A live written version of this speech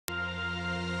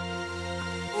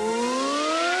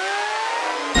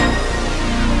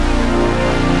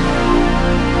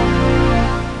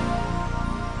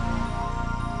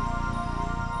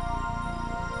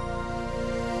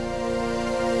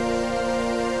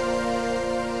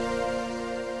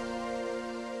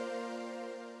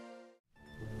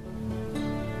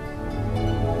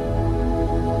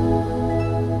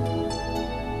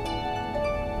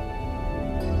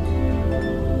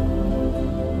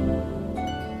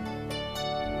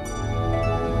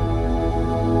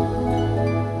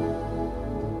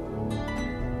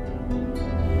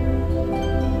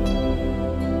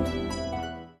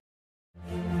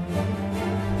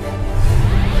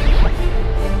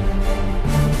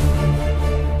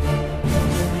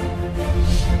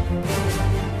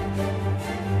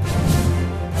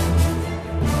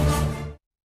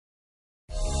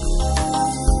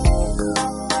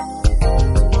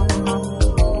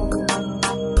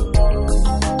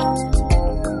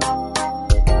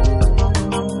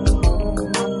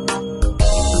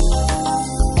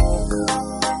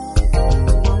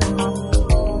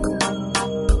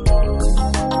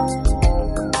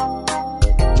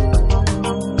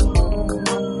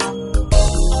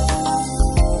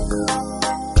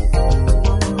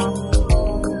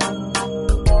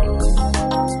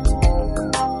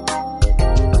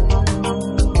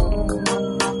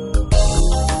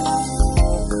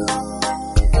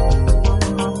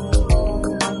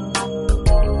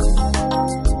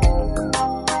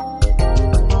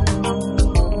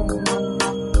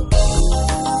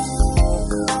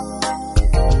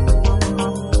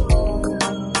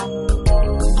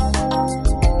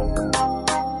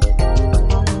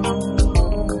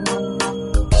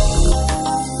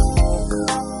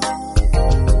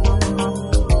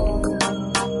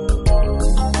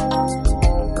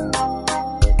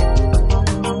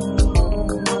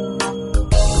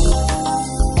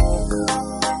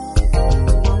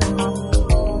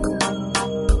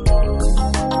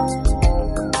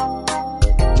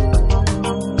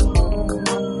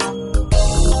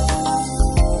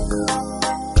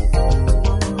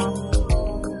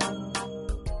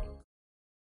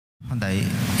හොඳයි.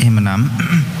 එහෙමනම්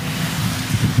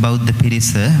බෞද්ධ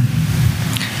පිරිස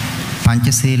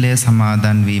පංචශීලයේ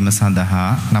සමාදන් වීම සඳහා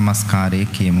নমස්කාරය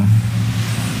කියමු.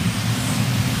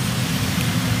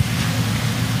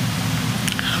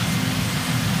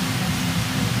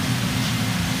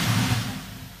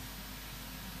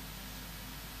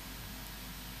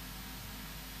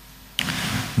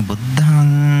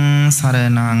 බුද්ධං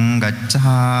සරණං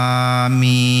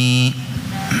ගච්ඡාමි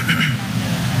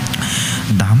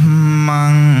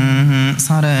ධම්මං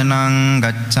සරණං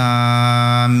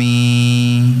ගච්ඡාමි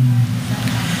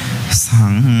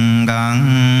සංඝං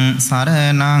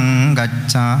සරණං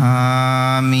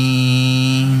ගච්ඡාමි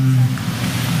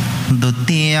ဒု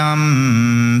တိယံ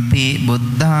පි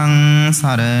බුද්ධං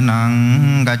සරණං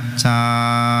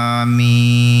ගච්ඡාමි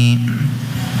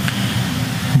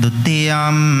ဒုတိ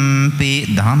ယံ පි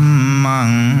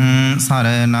ධම්මං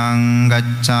සරණං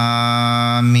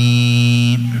ගච්ඡාමි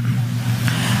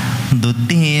ဒု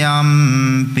တိယံ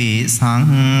පි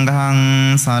සංඝං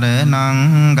සරණං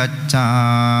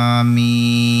ගච්ඡාමි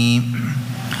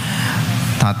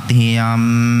တတိယံ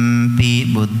පි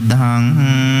බුද්ධං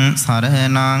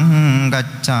සරණං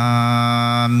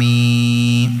ගච්ඡාමි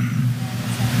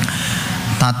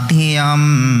တတိယံ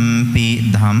පි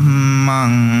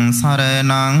ධම්මං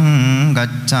සරණං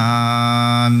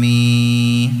ගච්ඡාමි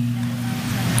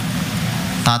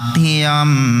တတိ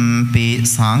ယံ පි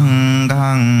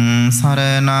සංඝං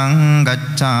සරණං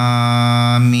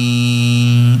ගච්ඡාමි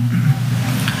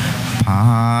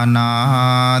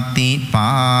පානාති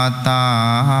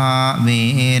පාතා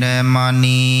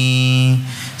වේරමණී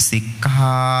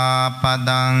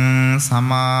සික්ඛාපදං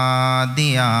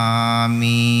සමාදියාමි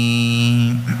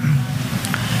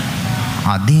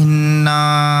อดินนา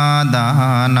ดา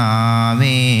นาเว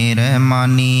รม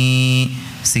ณี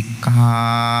สิกขา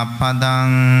ปดัง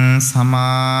สม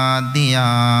าธิย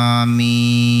ามิ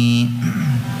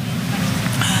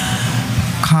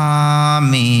คา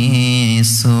เม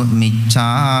สุมิจฉ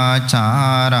าจา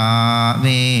ราเว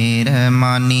รม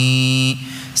ณี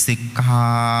สิกขา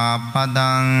ป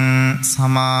ดังส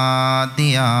มาธิ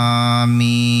ยา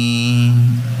มิ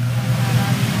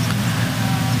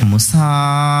มุสา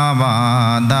วา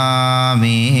ดาเว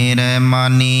รม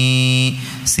ณี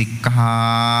สิกขา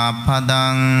ปดั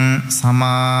งสม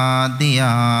าธิย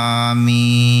ามิ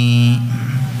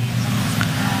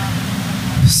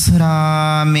สุรา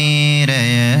เมร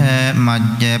ยมัจ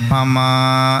จปมา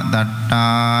ดัตตา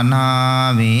นา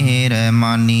เวรม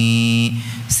ณี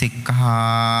สิกขา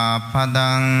ป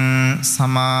ดังส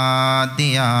มาธิ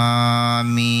ยา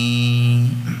มิ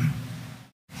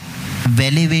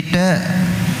වෙලිවිට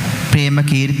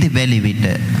ප්‍රේමකීර්ති වෙලිවිට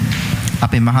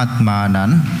අපේ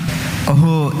මහත්මාණන්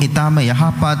ඔහු ඊටම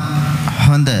යහපත්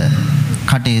හොඳ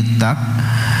කටයුත්තක්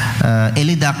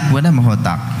එලි දක්වන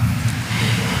මොහොතක්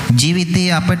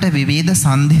ජීවිතයේ අපට විවිධ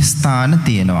සන්ධිස්ථාන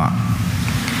තියෙනවා.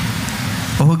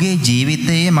 ඔහුගේ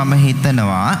ජීවිතයේ මම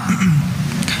හිතනවා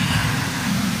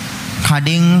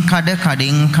කඩින්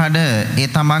කඩ ඒ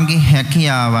තමන්ගේ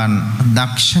හැකියාවන්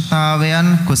දක්ෂතාවයන්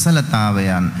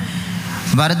කුසලතාවයන්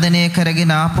වර්ධනය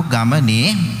කරගෙන ආපු ගමනේ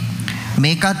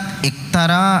මේකත්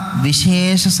එක්තරා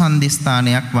විශේෂ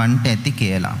සම්දිස්ථානයක් වන්ට ඇති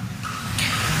කියලා.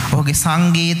 ඔහුගේ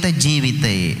සංගීත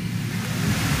ජීවිතයේ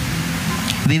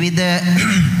විවිධ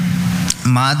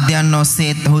මාධ්‍යයන්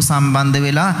ඔස්සේ ඔහු සම්බන්ධ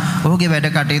වෙලා ඔහුගේ වැඩ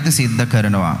කටයුතු සිද්ධ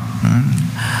කරනවා.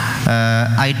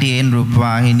 ITN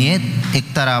රූපවාහිනියේ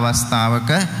එක්තරා අවස්ථාවක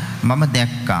මම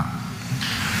දැක්කා.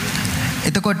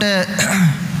 එතකොට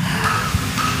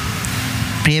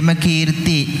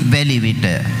ප්‍රේමකීර්ති වෙලිවිට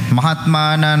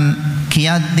මහත්මාණන්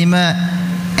කියද්දිම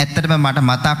ඇත්තටම මට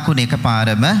මතක් වුණ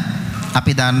එකපාරම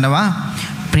අපි දන්නවා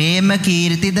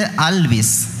ප්‍රේමකීර්තිද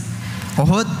අල්විස්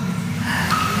ඔහොත්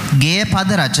ගේය පද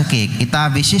රචකයෙක්. ඉතා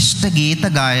විශිෂ්ට ගීත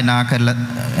ගායනා කරලා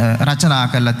රචනා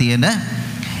කරලා තියෙන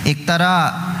එක්තරා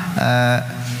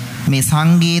මේ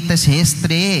සංගීත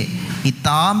ශාස්ත්‍රයේ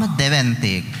ඉතාම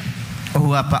දෙවන්තෙක්.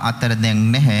 ඔහු අප අතර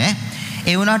දැන් නැහැ.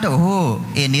 ඒ වුණාට ඔහු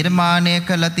ඒ නිර්මාණය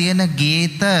කළ තියෙන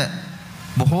ගීත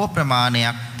බොහෝ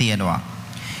ප්‍රමාණයක් තියෙනවා.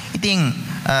 ඉතින්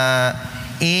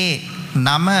ඒ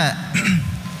නම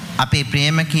අපේ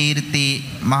ප්‍රේමකීර්ති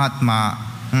මහත්මයා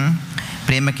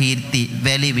ප්‍රේමකීර්ති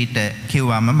වෙලිවිට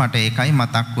කිව්වම මට ඒකයි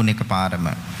මතක් වුණ එකපාරම.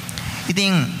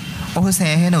 ඉතින් ඔහු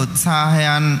සෑහෙන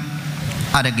උත්සාහයන්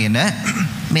අරගෙන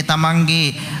මේ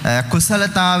තමන්ගේ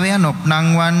කුසලතාවයන්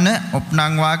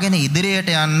ඔප්නංවාගෙන ඉදිරියට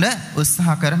යන්න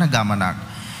උත්සාහ කරන ගමනක්.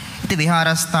 ඉතින්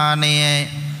විහාරස්ථානයේ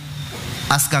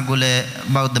අස්ගඟුල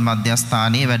බෞද්ධ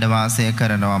මධ්‍යස්ථානයේ වැඩ වාසය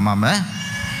කරනවා මම.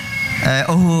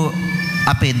 ඔහු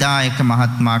අපේ දායක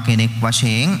මහත්මයා කෙනෙක්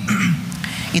වශයෙන්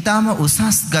ඊටම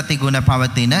උසස් ගතිගුණ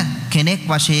පවතින කෙනෙක්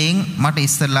වශයෙන් මට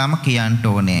ඉස්සෙල්ලාම කියන්න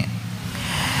ඕනේ.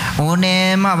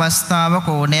 ඕනෑම අවස්ථාවක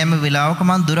ඕනෑම වෙලාවක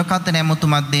මම දුරකථන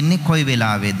ඇමතුමක් දෙන්නේ කොයි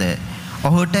වෙලාවේද?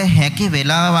 ඔහුට හැකි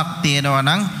වෙලාවක් තියෙනවා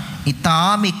නම්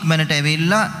ඊටාම ඉක්මනට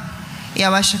ඇවිල්ලා ඒ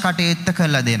අවශ්‍ය කටයුත්ත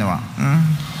කරලා දෙනවා.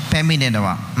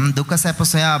 පැමිණෙනවා. දුක සැප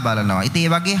සොයා බලනවා. ඉතින් ඒ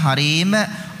වගේ හරීම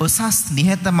උසස්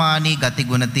නිහතමානී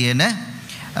ගතිගුණ තියෙන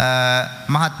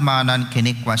මහත්මාණන්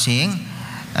කෙනෙක් වශයෙන්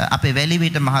අපේ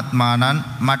වැලිවිට මහත්මාණන්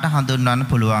මට හඳුන්වන්න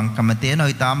පුළුවන්කම තියෙනවා.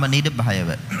 ඊටාම නිර්භයව.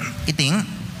 ඉතින්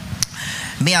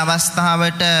මේ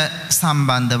අවස්ථාවට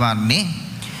සම්බන්ධ වන්නේ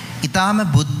ඊටාම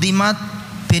බුද්ධිමත්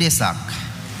පිරිසක්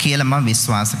කියලා මම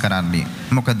විශ්වාස කරන්නේ.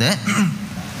 මොකද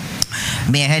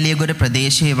මේ ඇහැලියගොඩ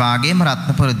ප්‍රදේශයේ වාගේම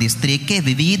රත්නපුර දිස්ත්‍රික්කයේ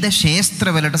විවිධ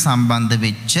ක්ෂේත්‍රවලට සම්බන්ධ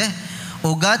වෙච්ච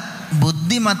උගත්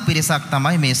බුද්ධිමත් පිරිසක්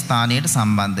තමයි මේ ස්ථානයට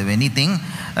සම්බන්ධ වෙන්නේ. ඉතින්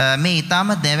මේ ඊටාම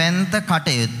දැවැන්ත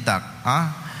කටයුත්තක්.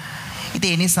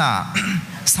 ඉතින් ඒ නිසා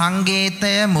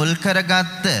සංගීතය මුල්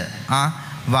කරගත්ත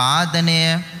වාදනය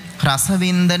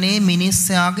රසවින්දනයේ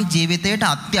මිනිස්යාගේ ජීවිතයට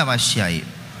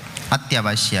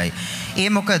අත්‍යවශ්‍යයි. ඒ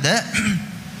මොකද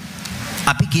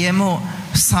අපි කියමු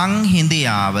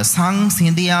සංසිඳියාව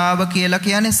කියලා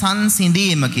කියන්නේ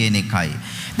සංසිඳීම කියන එකයි.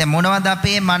 දැන් මොනවද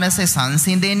අපේ මනසේ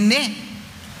සංසිඳෙන්නේ?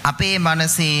 අපේ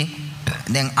මනසේ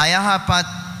දැන් අයහපත්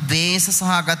ද්වේෂ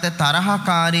සහගත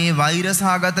තරහකාරී වෛර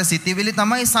සහගත සිතිවිලි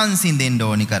තමයි සංසිඳෙන්න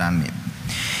ඕනි කරන්නේ.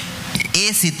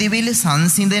 ඒ සිතිවිලි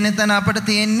සංසිඳෙන තැන අපිට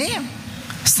තියෙන්නේ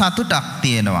සතුටක්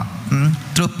තියෙනවා.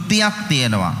 තෘප්තියක්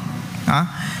තියෙනවා.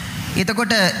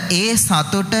 එතකොට ඒ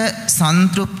සතුට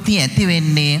සන්තෘප්තිය ඇති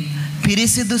වෙන්නේ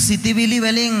පිරිසිදු සිතිවිලි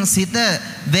වලින් සිත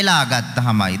වෙලා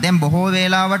ගත්තහමයි. දැන් බොහෝ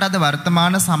වේලාවට අද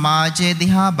වර්තමාන සමාජයේ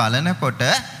දිහා බලනකොට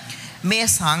මේ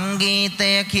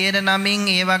සංගීතය කියන නමින්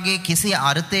ඒ වගේ කිසි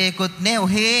අර්ථයකුත් නැහැ.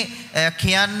 ඔහේ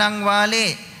කියන්නම්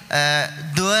වාලේ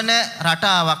දුවන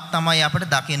රටාවක් තමයි අපිට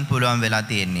දකින්න පුළුවන් වෙලා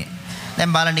තියෙන්නේ.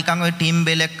 දැන් බලන්න නිකන් ඔය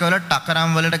ටිම්බෙලෙක් වල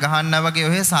ටකරම් වලට ගහනවා වගේ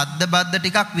ඔහේ සද්ද බද්ද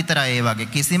ටිකක් විතරයි ඒ වගේ.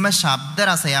 කිසිම ශබ්ද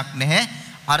රසයක් නැහැ,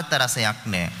 අර්ථ රසයක්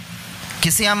නැහැ.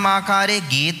 කිසියම් ආකාරයේ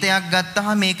ගීතයක්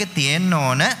ගත්තහම මේකේ තියෙන්න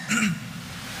ඕන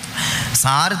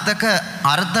සාර්ථක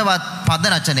අර්ථවත් පද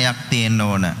රචනයක් තියෙන්න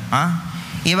ඕන.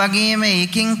 ඒ වගේම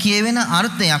ඒකෙන් කියවෙන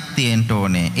අර්ථයක් තියෙන්න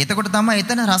ඕනේ. එතකොට තමයි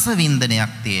එතන රස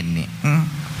වින්දනයක් තියෙන්නේ.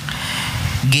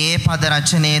 ගේ පද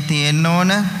රචනයේ තියෙන්න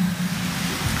ඕන.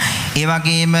 ඒ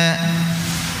වගේම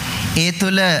ඒ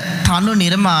තුල තනු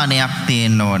නිර්මාණයක්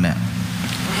තියෙන්න ඕන.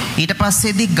 ඊට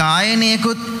පස්සේදී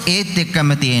ගායනයකුත් ඒත්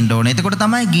එක්කම තියෙන්න ඕන. එතකොට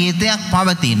තමයි ගීතයක්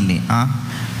පවතින්නේ.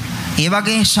 ඒ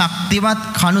වගේ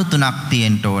ශක්තිවත් කණු තුනක්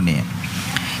තියෙන්න ඕනේ.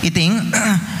 ඉතින්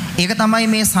ඒක තමයි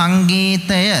මේ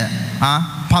සංගීතය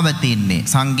පවතින්නේ.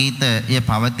 සංගීතය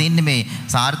පවතින්නේ මේ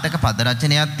සාර්ථක පද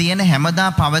රචනයක් තියෙන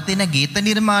හැමදා පවතින ගීත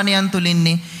නිර්මාණයන්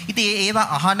තුලින්නේ. ඉතින්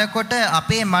ඒවා අහනකොට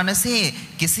අපේ මනසේ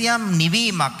කිසියම්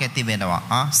නිවීමක් ඇති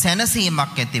වෙනවා.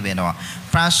 සැනසීමක් ඇති වෙනවා.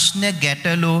 ප්‍රශ්න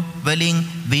ගැටලු වලින්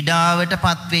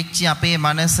විඩාවටපත් වෙච්ච අපේ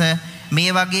මනස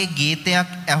මේ වගේ ගීතයක්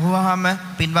ඇහුවාම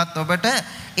පින්වත් ඔබට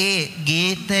ඒ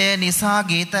ගීතය නිසා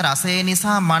ගීත රසය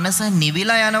නිසා මනස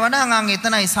නිවිලා යනවා නම්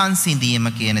එතනයි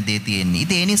සංසිඳීම කියන දේ තියෙන්නේ.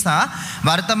 ඉතින් ඒ නිසා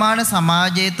වර්තමාන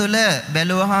සමාජය තුළ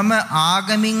බැලුවහම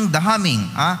ආගමින් දහමින්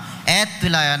ඈත්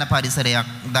වෙලා යන පරිසරයක්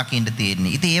දකින්න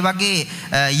තියෙන්නේ. ඉතින් ඒ වගේ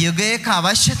යුගයක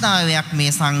අවශ්‍යතාවයක්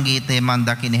මේ සංගීතය මම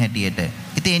දකින්න හැටියට.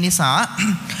 ඉතින් ඒ නිසා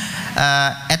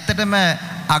ඇත්තටම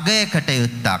අගයකට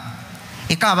යුත්තක්.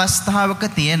 එක අවස්ථාවක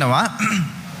තියෙනවා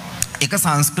එක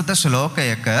සංස්කෘත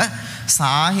ශ්ලෝකයක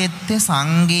සාහිත්‍ය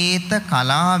සංගීත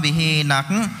කලා විහීනක්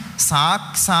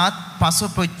සාක්ෂාත්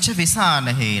පසුපුච්ච විසාන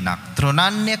හේනක්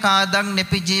තෘණන්‍ය කාදං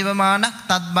නෙපි ජීවමානක්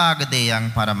තත්භාග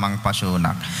දේයං පරමං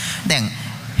පශූනක්. දැන්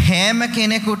හැම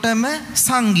කෙනෙකුටම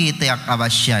සංගීතයක්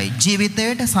අවශ්‍යයි.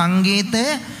 ජීවිතයට සංගීතය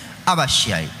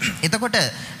අවශ්‍යයි. එතකොට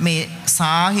මේ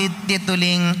සාහිත්‍ය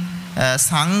තුලින්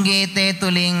සංගීතය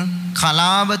තුලින්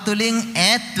කලාව තුලින්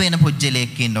ඈත් වෙන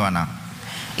පුජ්‍යලයක් ඉන්නවා නම්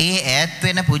ඒ ඈත්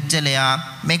වෙන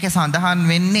පුජ්‍යලයා මේකේ සඳහන්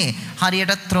වෙන්නේ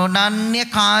හරියට ත්‍රොණන්‍ය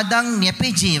කාදං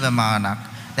ඤපි ජීවමානක්.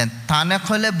 දැන්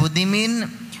තනකොළ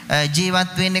බුදිමින්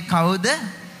ජීවත් වෙන්නේ කවුද?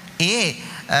 ඒ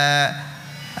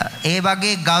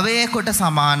වගේ ගවයෙකුට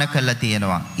සමාන කරලා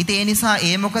තියෙනවා. ඉතින් ඒ නිසා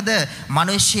ඒ මොකද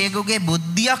මිනිස්සෙකුගේ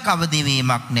බුද්ධියක් අවදි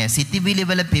වීමක් නැහැ. සිතිවිලි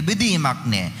වල පිබිදීමක්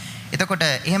නැහැ. එතකොට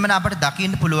එහෙමනම් අපිට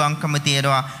දකින්න පුළුවන්කම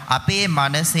තියෙනවා අපේ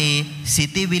මනසේ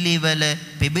සිතිවිලි වල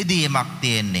පිබිදීමක්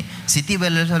තියෙන්නේ.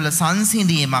 සිතිවිලි වල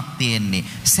සංසිඳීමක් තියෙන්නේ.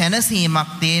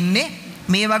 සැනසීමක් තියෙන්නේ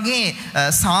මේ වගේ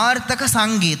සාර්ථක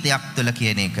සංගීතයක් තුළ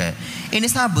කියන එක. ඒ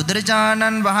නිසා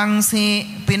බුදුරජාණන් වහන්සේ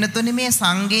පිනතුනි මේ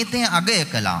සංගීතය අගය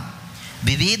කළා.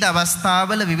 විවිධ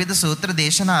අවස්ථාවල විවිධ සූත්‍ර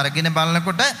දේශනා අරගෙන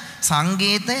බලනකොට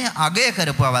සංගීතය අගය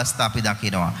කරපු අවස්ථා අපි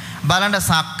දකිනවා. බලන්න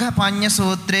සක්කපඤ්ඤ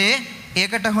සූත්‍රයේ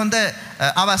ඒකට හොඳ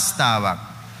අවස්ථාවක්.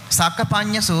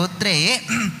 සක්කපඤ්ඤ සූත්‍රයේ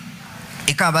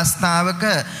එක අවස්ථාවක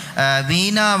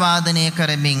වීණා වාදනය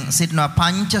කරමින් සිටින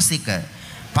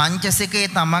පංචසිකේ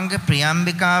තමන්ගේ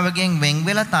ප්‍රියම්බිකාවගෙන් වෙන්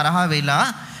වෙලා තරහ වෙලා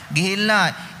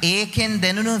ගිහිල්ලා ඒකෙන්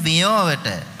දැනුණු වියෝවට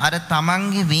අර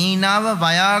තමන්ගේ වීණාව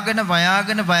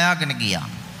වයාගෙන ගියා.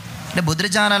 ඊට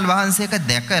බුදුරජාණන් වහන්සේක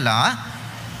දැකලා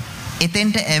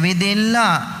එතෙන්ට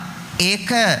ඇවිදෙලා ඒක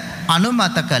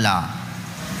අනුමත කළා.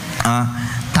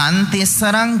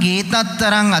 තන්තිස්සරං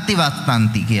ගීතත්තරං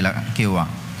අතිවත්තන්ති කියලා කිව්වා.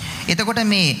 එතකොට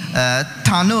මේ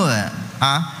තනුව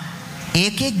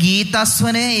ඒකේ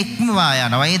ගීතස්වනය ඉක්මවා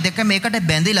යනවා. මේ දෙක මේකට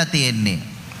බැඳිලා තියෙන්නේ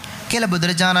කියලා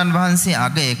බුදුරජාණන් වහන්සේ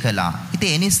අගය කළා. ඉතින්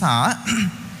ඒ නිසා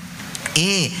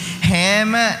ඒ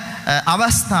හැම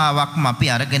අවස්ථාවක්ම අපි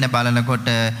අරගෙන බලනකොට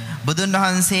බුදුන්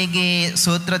වහන්සේගේ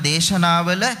සූත්‍ර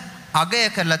දේශනාවල අගය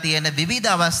කරලා තියෙන විවිධ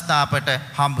අවස්ථාපට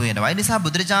හම්බ වෙනවා. ඒ නිසා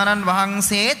බුදුරජාණන්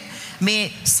වහන්සේත්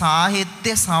මේ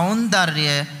සාහිත්‍ය සෞන්දර්ය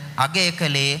අගය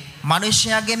කළේ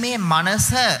මිනිස්යාගේ මේ මනස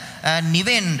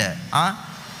නිවෙන්න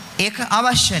ඒක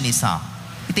අවශ්‍ය නිසා.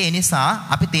 ඉතින් ඒ නිසා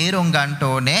අපි තේරුම් ගන්න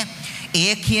ඕනේ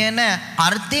ඒ කියන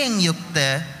අර්ථයෙන් යුක්ත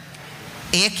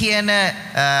ඒ කියන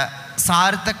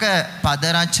සාර්ථක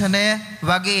පද රචනය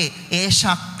වගේ ඒ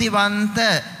ශක්තිවන්ත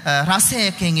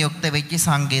රසයකින් යුක්ත වෙච්ච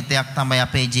සංගීතයක් තමයි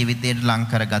අපේ ජීවිතේට ලං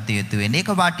කරගත යුතු වෙන්නේ.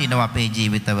 ඒක වටිනවා අපේ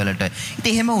ජීවිතවලට.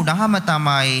 ඉතින් එහෙම වුණාම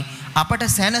තමයි අපට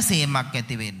සැනසීමක්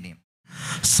ඇති වෙන්නේ.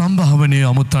 සම්භාවනීය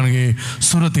අමුත්තන්ගේ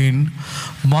සුරතින්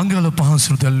මංගල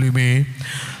පහසුරු දැල්වීමේ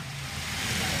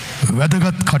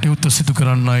වැදගත් කටයුත්ත සිදු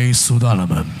කරන්නයි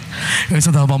සූදානම. ඒ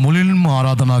සඳහා මුලින්ම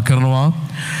ආරාධනා කරනවා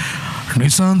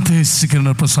නිසාන්තේ සිකරන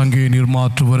ප්‍රසංගයේ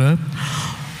නිර්මාතෘවර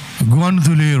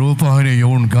ගුවන්විදුලි රූපවාහිනී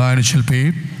යොවුන් ගායන ශිල්පී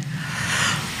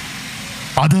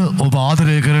අද ඔබ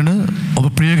ආදරය කරන ඔබ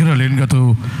ප්‍රිය කර ලෙන්ගතු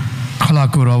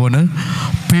කලාකරුවවන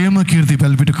ප්‍රේමකීර්ති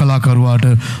පැල්පිට කලාකරුවාට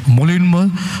මුලින්ම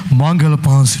මංගල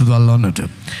පහසුරු දල්වන්නට.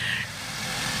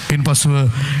 ඉන්පසුව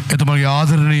එතුමාගේ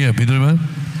ආදරණීය බිඳුම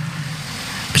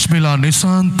ඉස්මිලා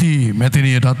නිසාන්ති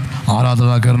මැතිනියටත්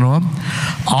ආරාධනා කරනවා.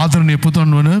 ආදරණීය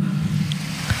පුතන් වන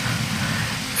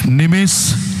නිමේස්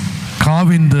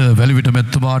කාවින්ද වැලිවිට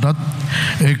මැතිතුමාටත්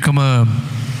ඒකම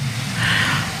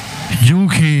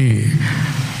UK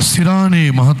සිරානේ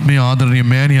මහත්මිය ආදරණීය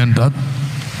මෑණියන්ටත්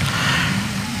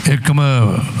ඒකම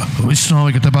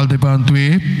විශ්‍රාමික තැපැල්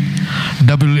දෙපාර්තමේන්තුවේ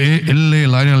WLA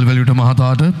ලයිනල් වැලිවිට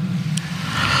මහතාට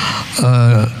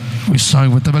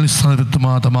විශ්‍රාමික තැපැල්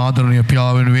ස්ථානපතිතුමා තම ආදරණීය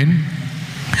පියා වෙනුවෙන්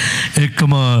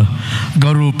එක්කම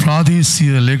ගරු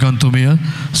ප්‍රාදේශීය ලේකම්තුමිය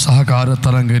සහකාර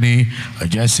තරංගනී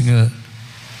ජයසිංහ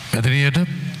මැතිනියට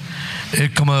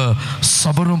එක්කම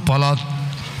සබරුම් පළාත්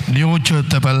නියෝජ්‍ය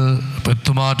තැපැල්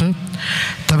පතිතුමාට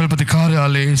තැපැල්පති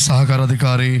කාර්යාලයේ සහකාර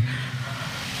අධිකාරී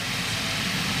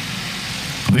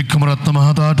වික්‍රමරත්න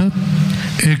මහතාට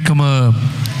එක්කම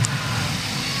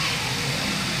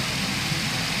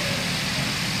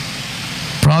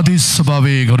ප්‍රාදේශ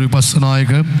සභාවේ ගරු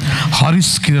විපස්සනායක හරිස්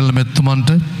කිරල් මැතිතුමන්ට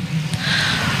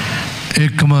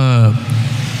එක්කම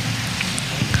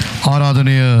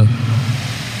ආරාධනීය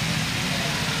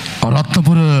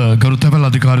රත්නපුර ගරු තැපැල්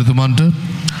අධිකාරිතුමන්ට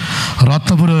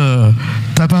රත්නපුර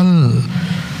තැපැල්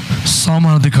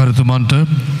සාමාන්‍ය අධිකාරිතුමන්ට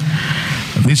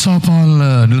දිසාපාල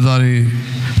නිලධාරී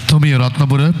තුමිය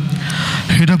රත්නපුර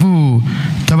හිටපු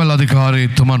තැපැල් අධිකාරී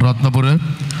තුමන් රත්නපුර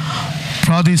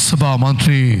ප්‍රාදේශ සභා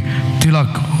මන්ත්‍රී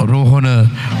තිලක් රෝහණ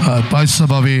ප්‍රාදේශ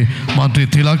සභාවේ මන්ත්‍රී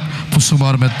තිලක්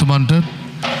පුසුමාර මැතිතුමන්ට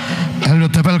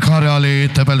ඇලුන තැපැල් කාර්යාලයේ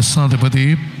තැපැල් ස්ථානාධිපති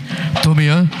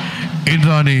තුමිය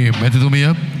ඉන්ද්‍රාණී මැතිතුමිය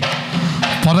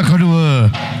පරකඩුව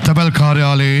තැපැල්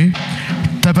කාර්යාලයේ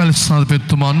තැපැල්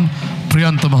ස්ථානාධිපතිතුමන්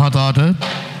ප්‍රියන්ත මහතාට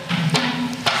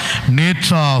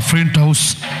නේත්‍රා ෆ්‍රින්ට් හවුස්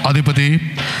අධිපති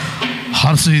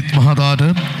හර්ෂිත් මහතාට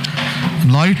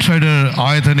නයිට් රයිඩර්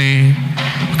ආයතනයේ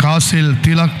කාසිල්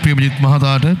තිලක් ප්‍රේමජිත්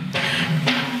මහතාට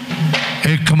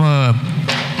එක්කම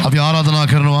අපි ආරාධනා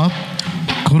කරනවා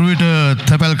කුරුවිට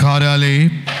තැපැල් කාර්යාලයේ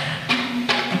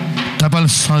තැපැල්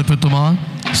සභාපතිතුමා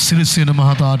සිරිසේන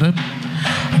මහතාට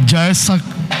ජයසක්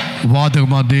වාදක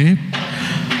මැදේ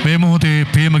මේ මොහොතේ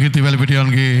ප්‍රේමකීර්ති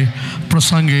වැලිපිටියන්ගේ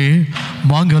ප්‍රසංගයේ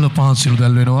මංගල පහසුරු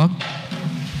දැල්වෙනවා.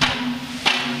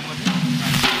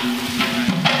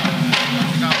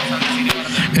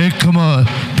 එක්කම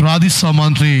ප්‍රාදේශ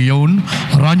මන්ත්‍රී යවුන්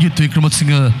රංජිත්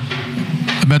වික්‍රමසිංහ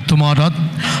මැතිතුමාටත්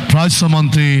ප්‍රාදේශ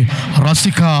මන්ත්‍රී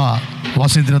රසිකා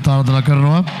වසන්තිට ආරාධනා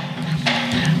කරනවා.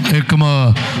 එක්කම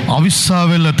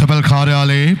අවිස්සාවෙල්ල තැපැල්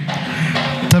කාර්යාලයේ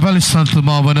තැපැල්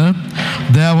ස්ථානතුමා වන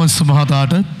දයාවංශ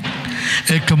මහතාට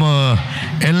එක්කම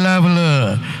එල්ලාවල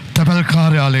තැපැල්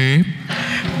කාර්යාලයේ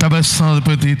තැපැල්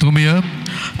ස්ථානාධිපතිතුමිය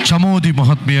චමෝදි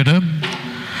මහත්මියට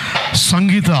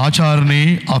සංගීත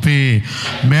ආචාර්යනේ අපේ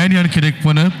මෑණියන් කෙනෙක්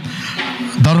වන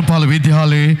ධර්මපාල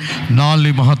විද්‍යාලයේ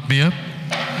නාල්ලි මහත්මිය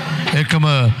එකම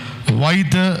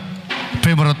වෛද්‍ය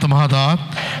ප්‍රේමරත්න මහතා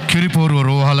කිරිපෝරුව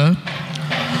රෝහල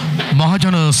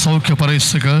මහජන සෞඛ්‍ය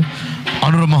පරීක්ෂක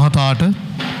අනුර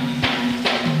මහතාට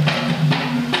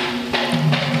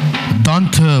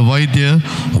දන්ත වෛද්‍ය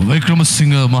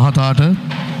වික්‍රමසිංහ මහතාට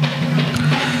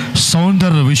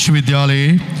සෞන්දර්ය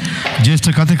විශ්වවිද්‍යාලයේ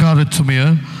ජ්‍යෙෂ්ඨ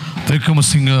කතිකාරතුමිය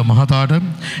වික්‍රමසිංහ මහතාට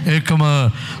ඒකම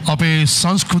අපේ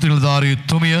සංස්කෘති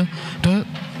නිලධාරීතුමියට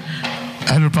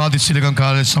ඇලු ප්‍රාදේශීය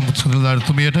කාර්ය සම්පූර්ණ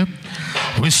නිලධාරීතුමියට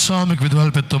විශ්‍රාමික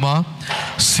විදුහල්පතිතුමා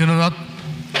සෙනරත්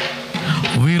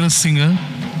වීරසිංහ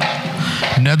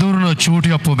නැදුරුණ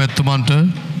චූටිඅප්පු මෙතුමන්ට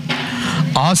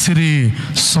ආසිරි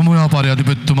සමුනාපාරි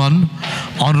අධිපතිතුමන්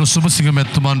අනුර සුබසිංහ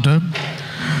මෙතුමන්ට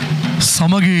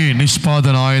සමගී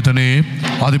නිෂ්පාදන ආයතනයේ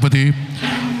අධිපති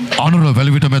අනුර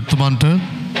වැලිවිට මෙතුමන්ට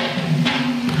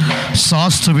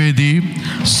ශාස්ත්‍රවේදී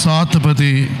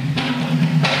සාතපති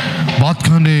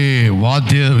බත්කණ්ඩේ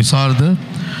වාද්‍ය විශාරද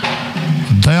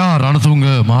දයා රණතුංග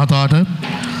මහතාට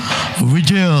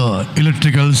විජය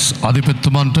ඉලෙක්ට්‍රිකල්ස්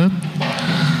අධිපතිතුමන්ට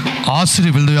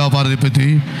ආසිරි විල්ද ව්‍යාපාර අධිපති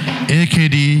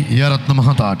AKD යරත්න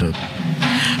මහතාට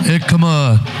එක්කම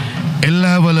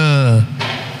එල්ලෑවල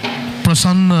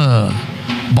ප්‍රසන්න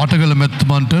බටගල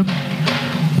මෙතුමන්ට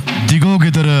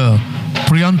දිගෝගෙදර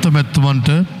ප්‍රියන්ත මෙතුමන්ට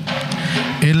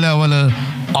එල්ලෑවල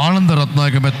ආනන්ද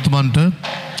රත්නායක මෙතුමන්ට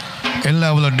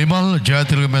එල්ලෑවල නිමල්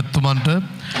ජයතිලක මෙතුමන්ට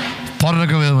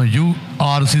පරණගම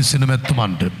URC සින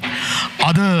මෙතුමන්ට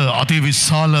අද අති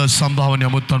විශාල සම්භාවනීය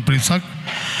අමුත්තන් පිරිසක්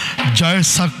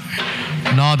ජයසක්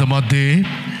නාද මැදේ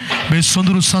මේ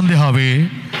සොඳුරු සන්ධ්‍යාවේ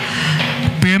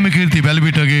ප්‍රේමකීර්ති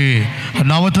වැලිවිටගේ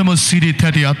නවතම CD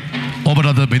තැටියත් ඔබට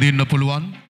අද බෙදන්න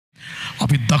පුළුවන්.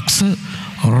 අපි දක්ෂ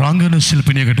රංගන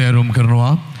ශිල්පිනියකට ඇරයුම්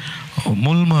කරනවා.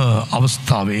 මුල්ම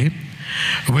අවස්ථාවේ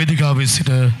වේදිකාවේ සිට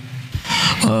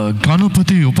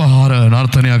ගණපති උපහාර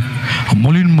නර්තනයක්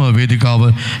මුලින්ම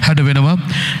වේදිකාව හැඩවෙනවා.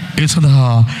 ඒ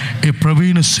සඳහා ඒ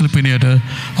ප්‍රවීණ ශිල්පිනියට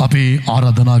අපි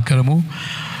ආරාධනා කරමු.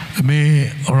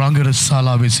 මේ රංගන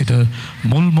ශාලාවේ සිට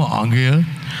මුල්ම අංගය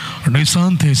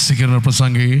නිසාන්තේ සිකරන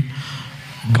ප්‍රසංගයේ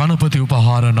ගණපති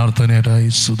උපහාර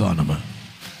නර්තනයටයි සූදානම.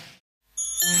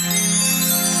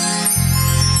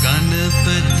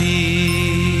 ගණපති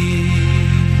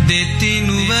දෙති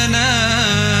නුවන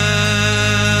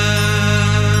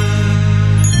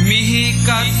මිහි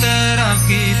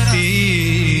කතරකිති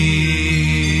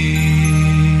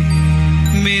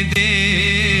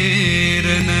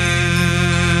මෙදේරන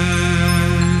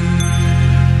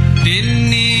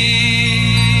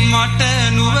දෙන්නේ මට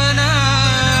නුවන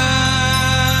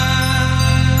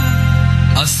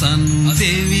අසන්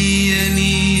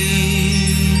දෙවියනි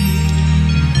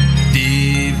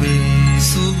දේව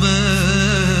සුබ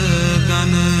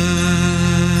ගන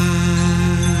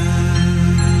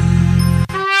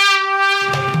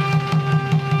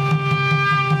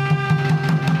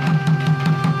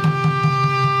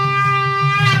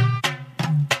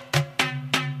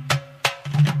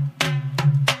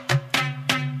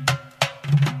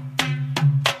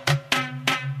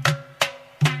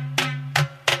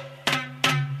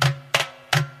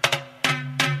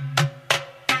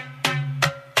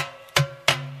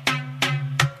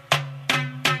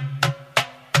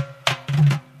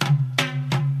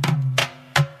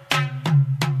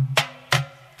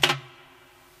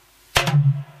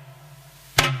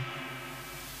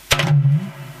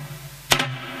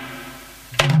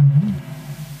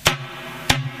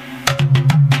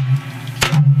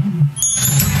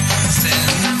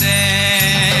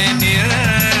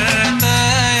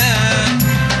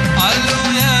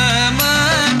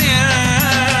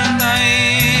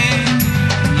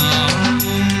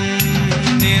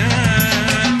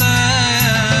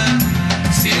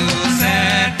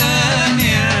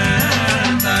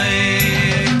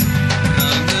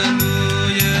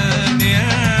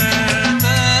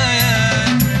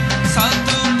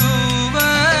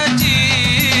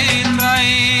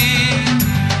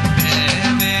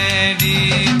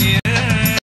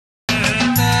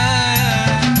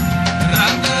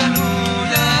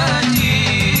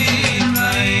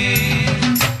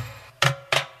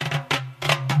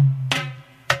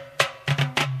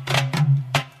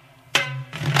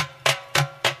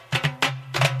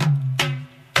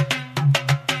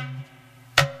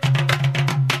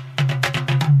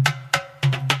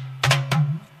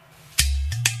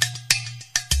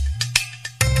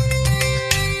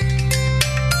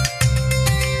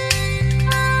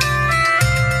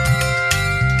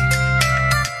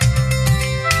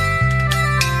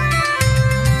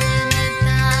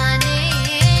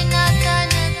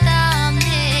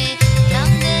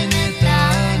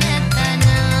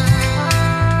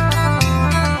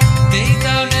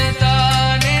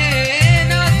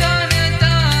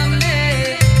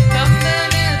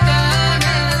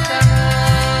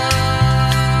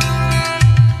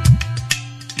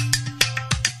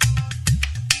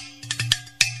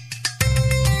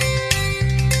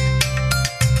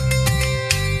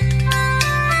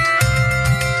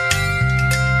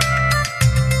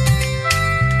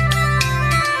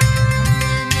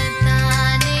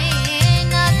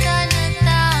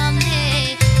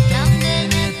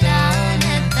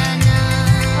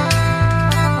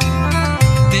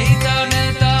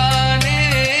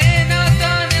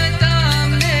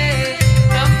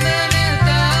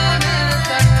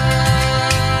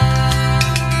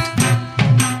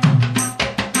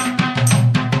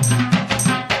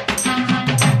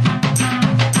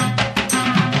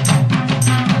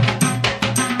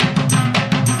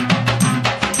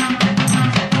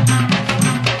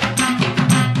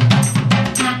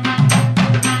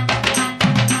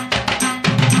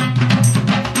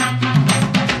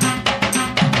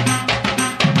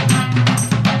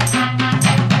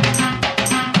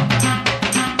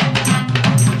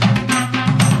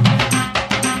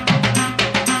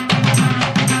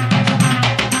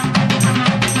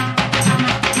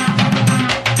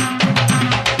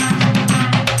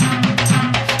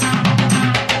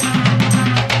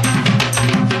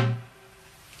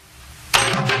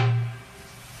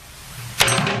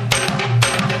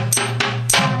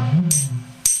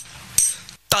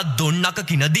දොන්නක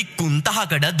කින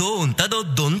දික්කුන්තහකඩ දෝන්ත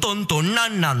දොද්දොන් තොන්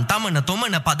තොන්නන්නන් තමන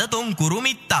තොමන පද තොන්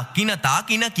කුරුමිත්තක් කිනතා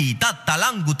කින කීතත්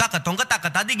තලංගු තක තොඟ තක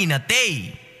තදිගින තෙයි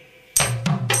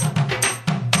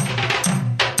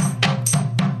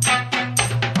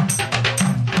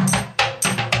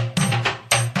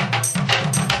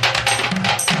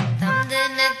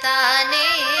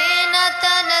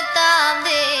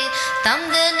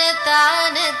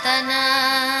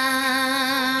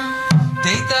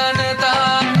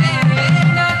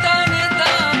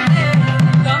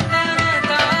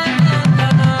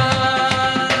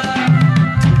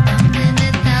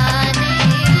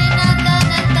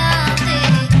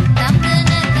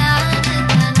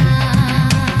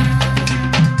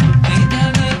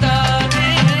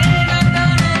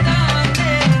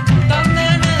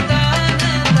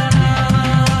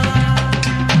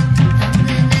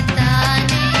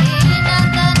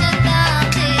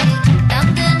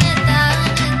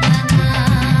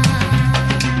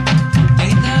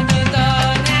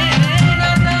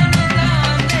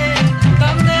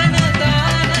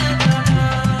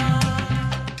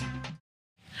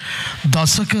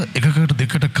දශක එකකට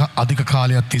දෙකට අධික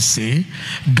කාලයක් තිස්සේ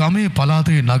ගමේ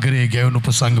පළාතේ නගරයේ ගැයුණු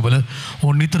ප්‍රසංගවල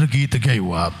ඔවුන් නිතර ගීත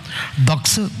ගැයුවා.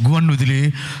 දක්ෂ ගුවන්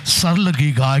විදුලියේ සරල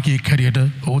ගී ගායකයෙක් හැටියට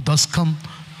ඔහු දස්කම්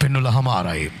පෙන්වලා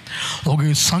හමාරයි.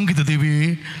 ඔහුගේ සංගීත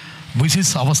දිවියේ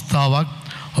විශේෂ අවස්ථාවක්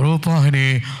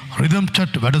රූපවාහිනියේ රිද්ම්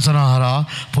චට් වැඩසටහන හරහා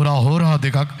පුරා හෝරා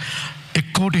දෙකක්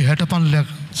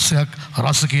 1,65,00,000ක්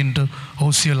රසිකයින්ට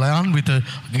ඔහු සිය ලයාන්විත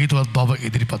ගීතවත් බව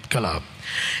ඉදිරිපත් කළා.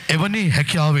 එවැනි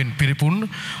හැකියාවෙන් පිරිපුන්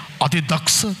අති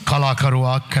දක්ෂ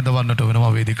කලාකරුවා කැඳවන්නට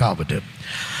වෙනවා වේදිකාවට.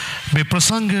 මේ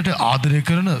ප්‍රසංගයට ආදරය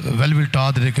කරන වැල්විල්ට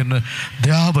ආදරය කරන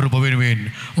දයාබර වෙනුවෙන්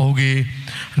ඔහුගේ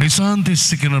නිසාන්ති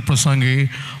සිකින ප්‍රසංගයේ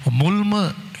මුල්ම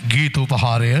ගීත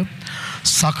උපහාරය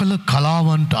සකල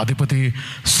කලාවන්ට අධිපති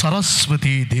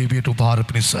සරස්වතී දේවියට උපහාර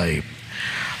පිණිසයි.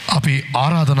 අපි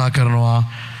ආරාධනා කරනවා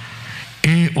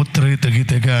ඒ උත්තරීත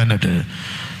ගීත ගායනට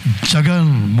ජගන්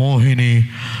මෝහිනී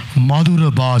මధుර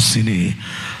භාසිනී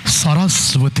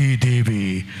සරස්වතී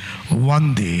දේවී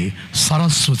වන්දේ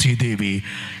සරස්වතී දේවී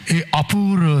ඒ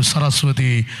අපූර්ව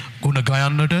සරස්වතී ගුණ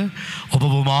ගයන්නට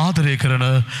ඔබ ආදරය කරන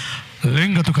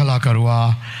ලෙන්ගතු කලාකරුවා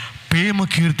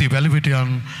ප්‍රේමකීර්ති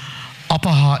වැලිවිටයන්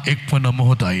අපහා එක්වන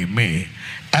මොහොතයි මේ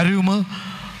ඇරියුම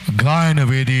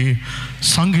ගායනවේදී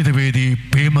සංගීතවේදී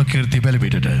ප්‍රේමකීර්ති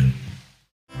වැලිවිටට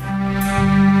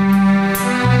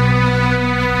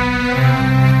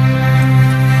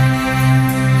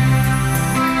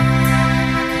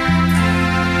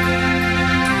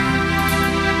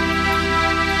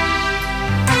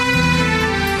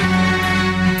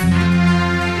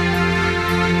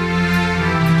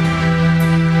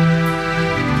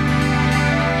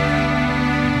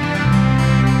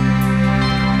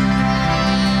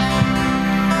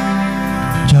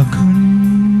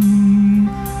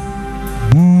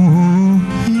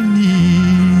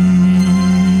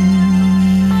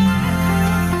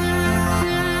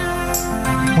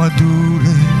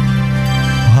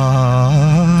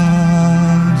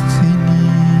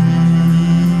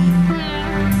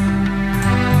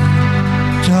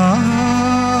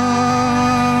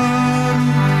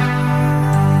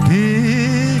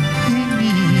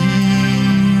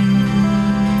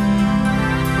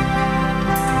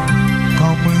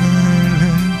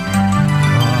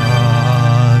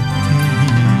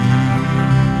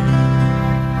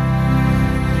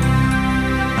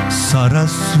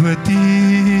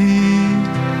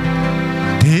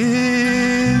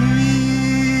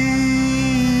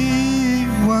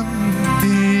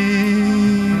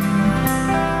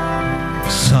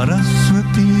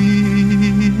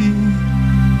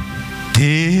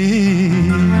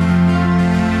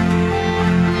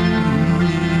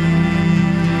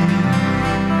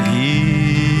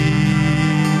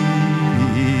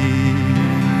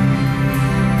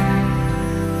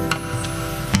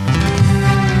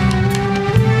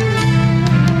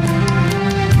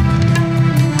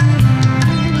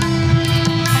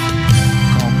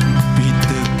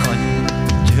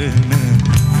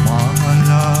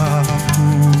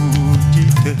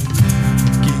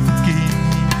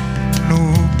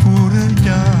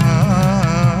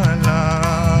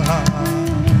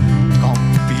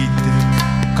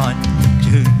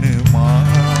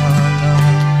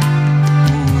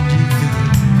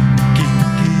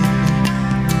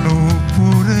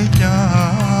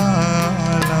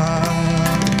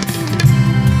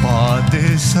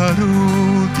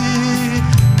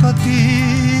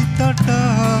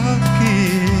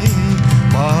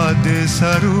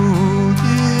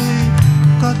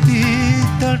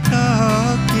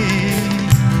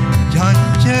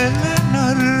चंचल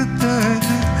नर्तन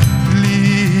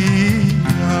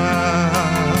लीला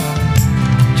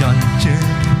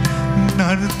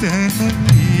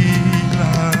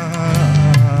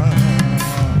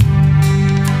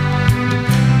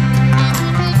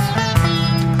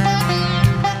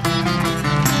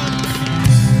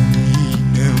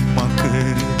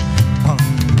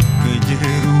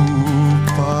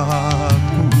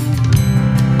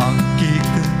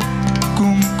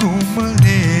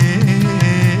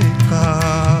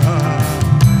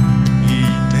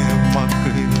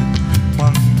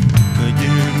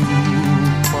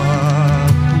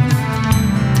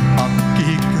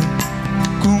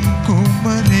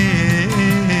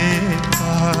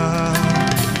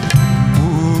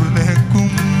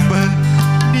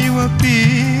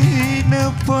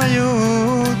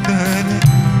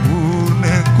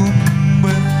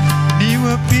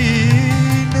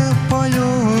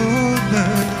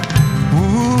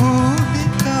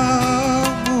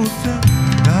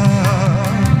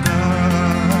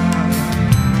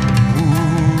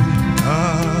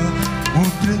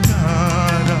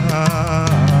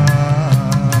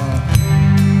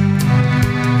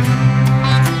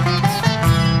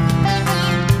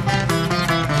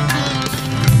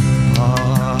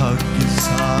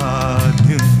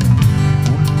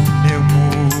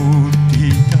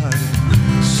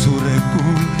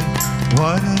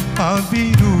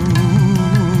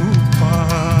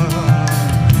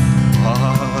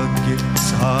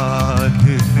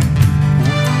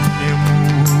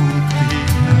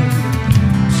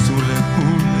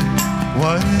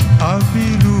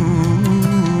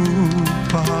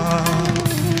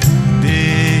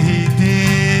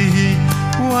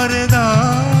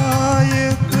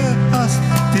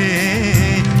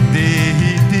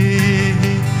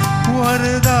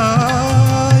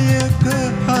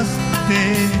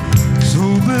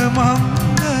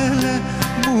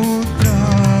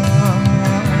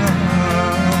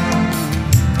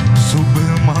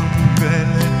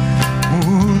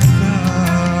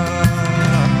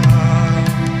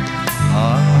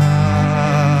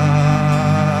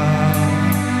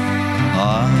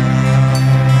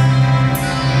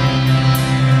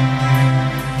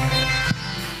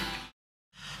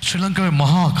ශ්‍රී ලංකාවේ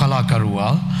මහා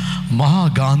කලාකරුවා මහා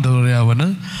ගාන්ධර්වයා වන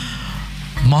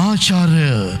මහාචාර්ය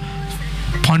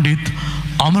පණ්ඩිත්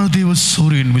අමරදේව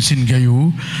සූරීන් විසින් ගැයූ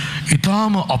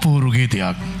ඉතාම අපූර්ව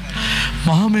ගීතයක්.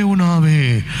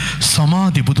 මහමෙවුනාවේ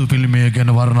සමාධි බුදු පිළිමය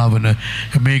ගැන වර්ණනා වන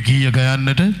මේ ගීය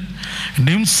ගයන්නට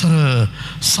නිම්සර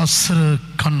සස්සර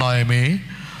කණ්ඩායමේ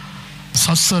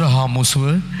සස්සර හා මුසුව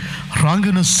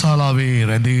රංගන ශාලාවේ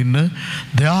රැඳී ඉන්න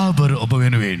දයාබර ඔබ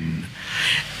වෙනුවෙන්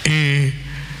ඒ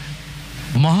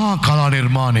මහා කලා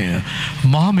නිර්මාණය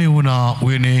මහමෙවුනා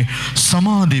උයනේ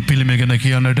සමාධි පිළිමය ගැන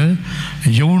කියන්නට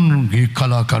යොවුන්ගේ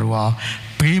කලාකරුවා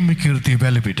ප්‍රේමකීර්ති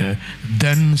වැලිපිට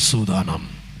දැන් සූදානම්.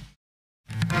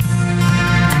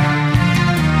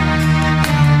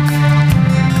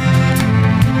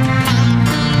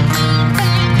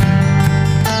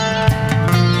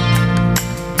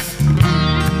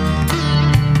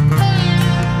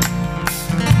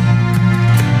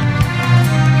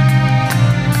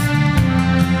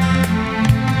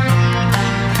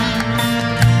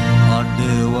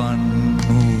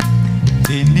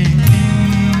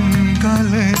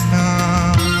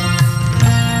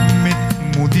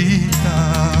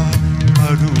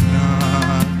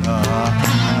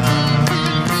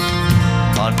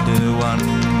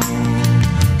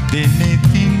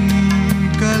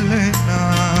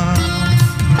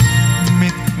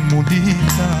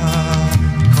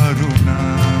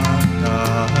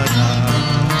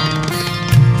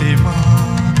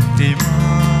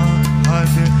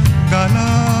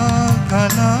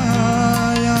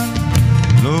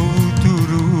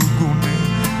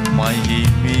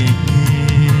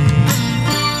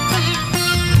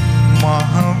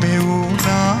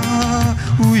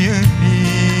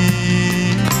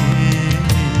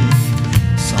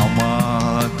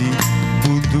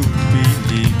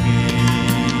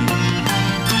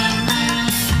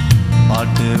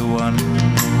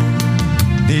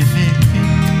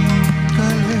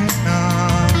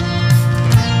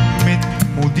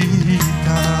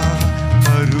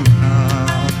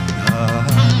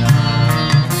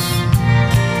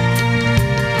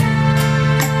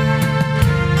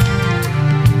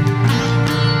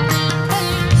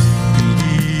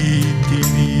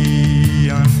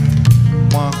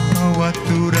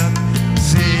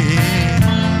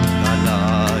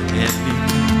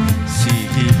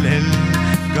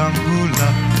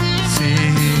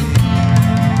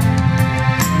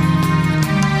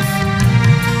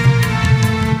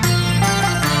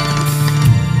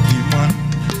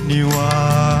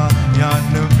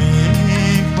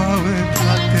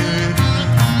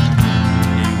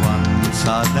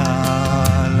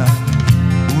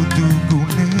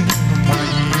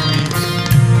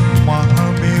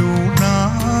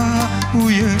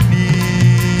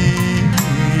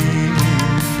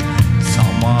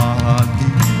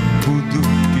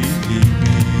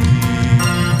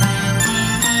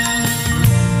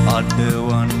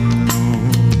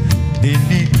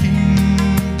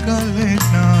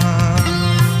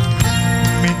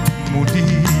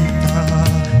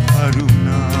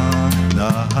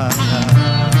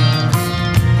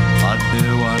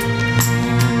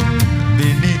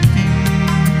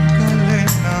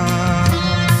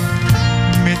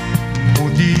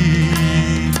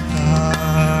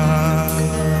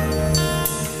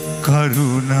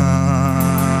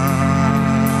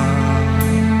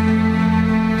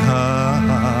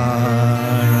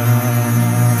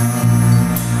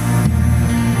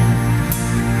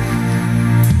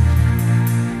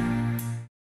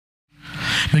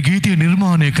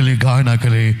 ගායනා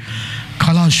කළේ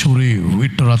කලාශූරී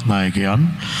විට්ට රත්නායකයන්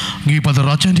ගීපද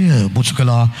රචනය මුචු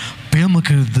කලා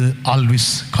ප්‍රේමකීර්ත අල්විස්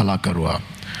කලාකරුවා.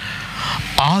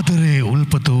 ආදරේ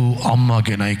උල්පතු අම්මා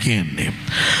ගැනයි කියන්නේ.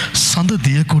 සඳ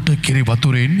දියකොට කිරි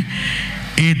වතුරෙන්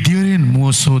ඒ දියරෙන්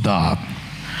මුව සෝදා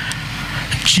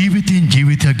ජීවිතෙන්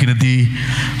ජීවිතයක් ගෙනදී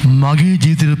මගේ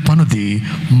ජීවිතේ පනදී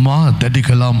මා දැඩි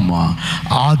කළ අම්මා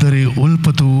ආදරේ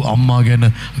උල්පතු අම්මා ගැන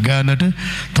ගානට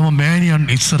තම මෑණියන්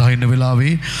ඉස්සරහා ඉන්න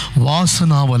වෙලාවේ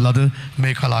වාසනාව ලද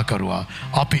මේ කලාකරුවා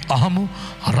අපි අහමු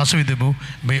රස විඳමු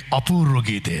මේ අපූර්ව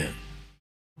ගීතය.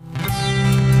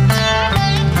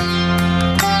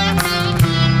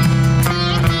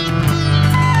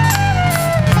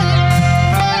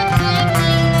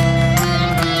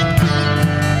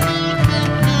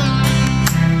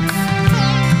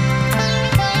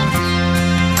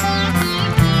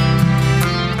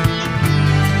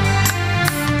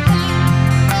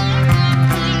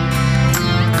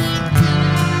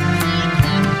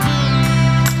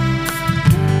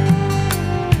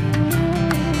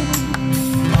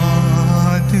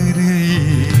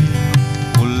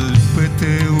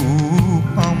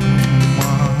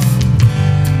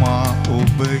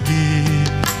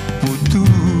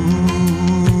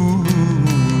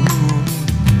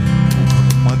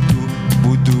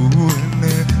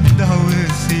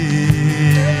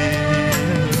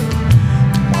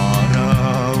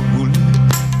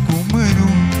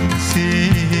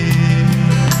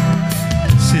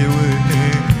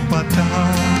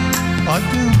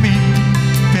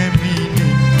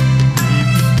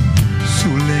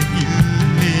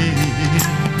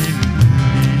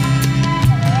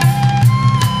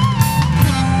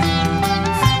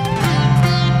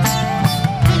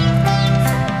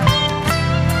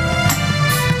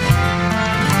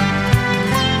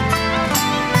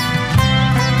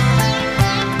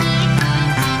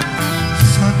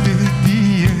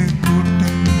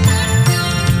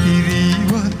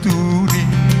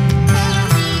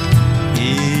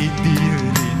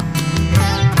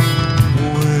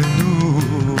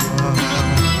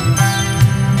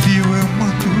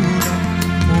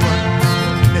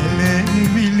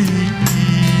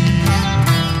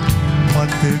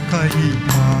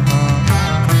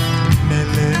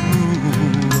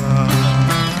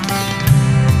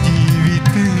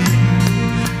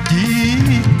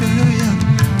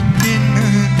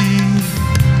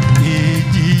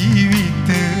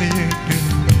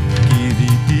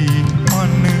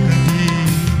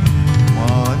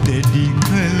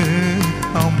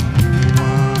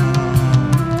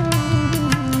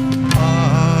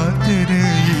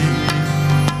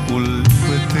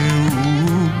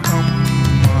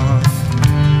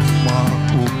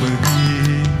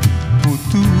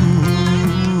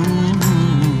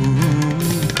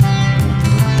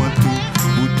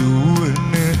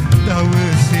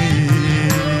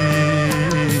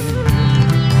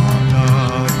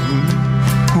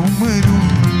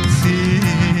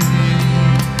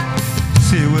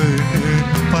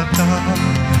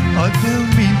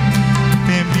 අදමින්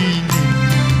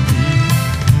පැමිණෙන්නේ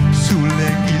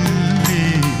සුලගිල්ලේ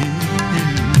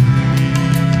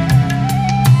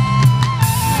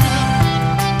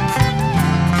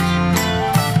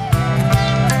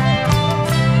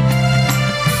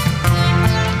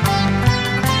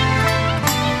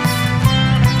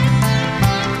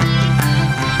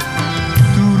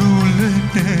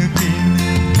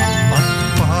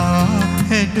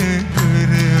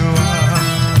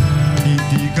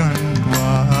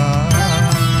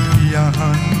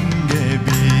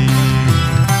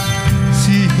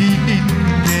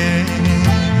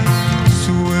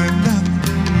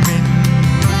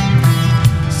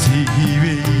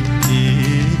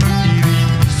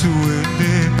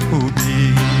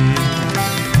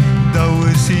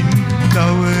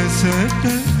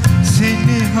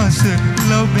සෙනෙහස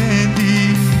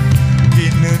ලබැඳී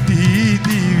ගෙනදී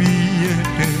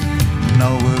දිවියට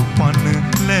නව පන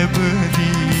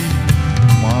ලැබදී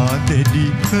මා දෙඩි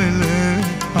කළ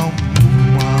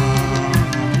අම්මා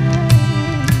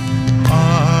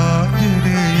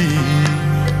ආදරේ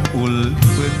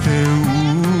උල්පත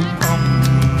වූ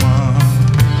අම්මා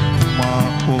මා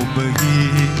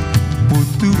ඔබගේ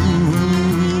පුතු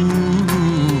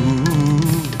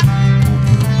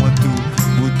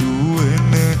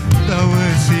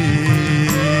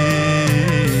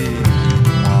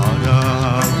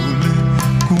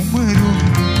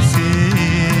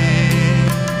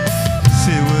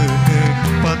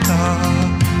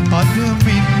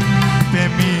අදමින්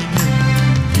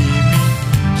පැමිණෙන්නේ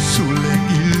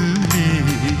සුලගිල්ලේ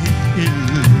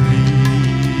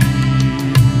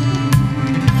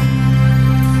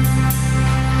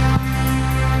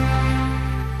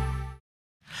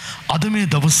අද මේ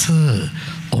දවස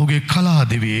ඔහුගේ කලා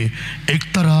දෙවියේ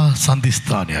එක්තරා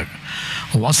සන්ධිස්ථානයක්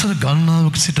වසර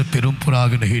ගණනාවක සිට පෙරම්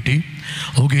පුරාගෙන හිටි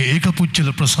ඔහුගේ ඒකපුච්චල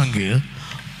ප්‍රසංගය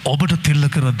ඔබට තිල්ල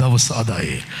කරන දවස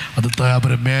අදයි. අද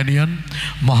තයාපර මෑණියන්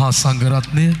මහා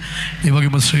සංඝරත්නය ඒ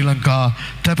වගේම ශ්‍රී ලංකා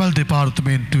තැපැල්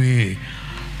දෙපාර්තමේන්තුවේ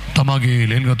තමගේ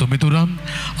ලෙන්ගතු මිතුරන්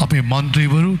අපේ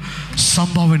මන්ත්‍රීවරු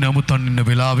සම්භාවන අමුතන් ඉන්න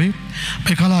වෙලාවේ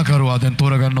මේ කලාකරුවා දැන්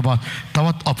තෝරගන්නවා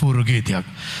තවත් අපූර්ව ගීතයක්.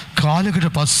 කාලයකට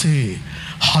පස්සේ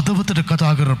හදවතට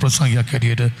කතා කරන ප්‍රසංගයක්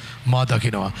හැටියට මා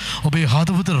දකිනවා. ඔබේ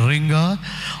හදවත රිංගා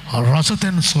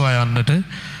රසතෙන් සොයා යන්නට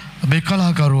මේ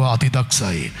කලාකරුවා අති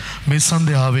දක්ෂයි. මේ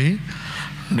සන්ධ්‍යාවේ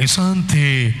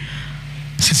නිසාන්තේ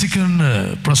සිසිකරන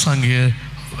ප්‍රසංගය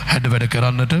හැඩ වැඩ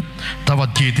කරන්නට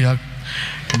තවත් ගීතයක්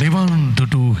නිවන්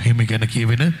දුටු හිමි ගැන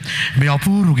කියවෙන මේ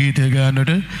අපූර්ව ගීතය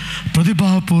ගායන්නට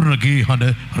ප්‍රතිභාපූර්ණ ගී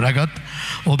හඬ රැගත්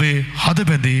ඔබේ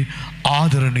හදබැඳි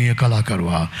ආදරණීය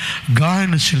කලාකරුවා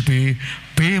ගායන ශිල්පී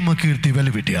ප්‍රේමකීර්ති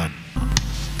වැලිවිටියන්.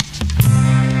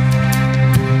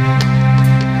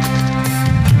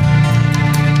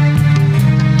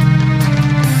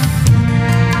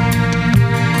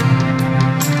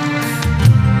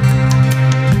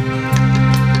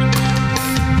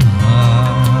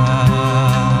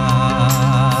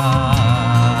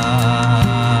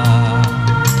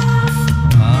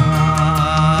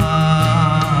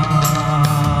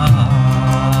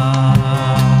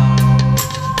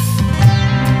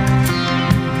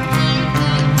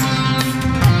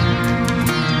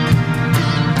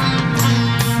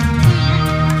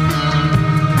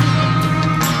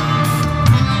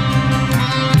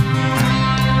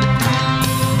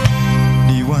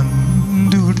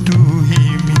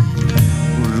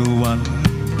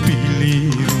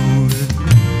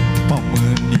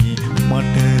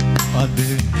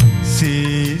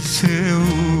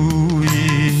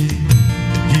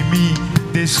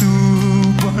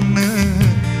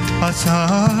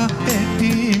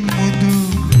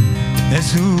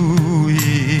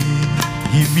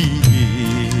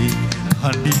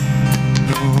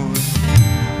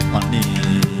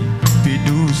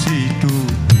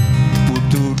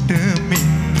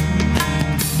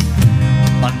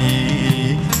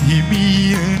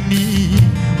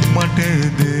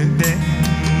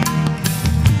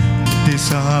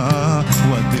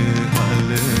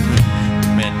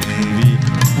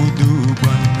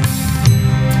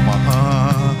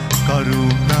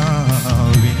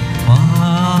 කරුණාවෙන්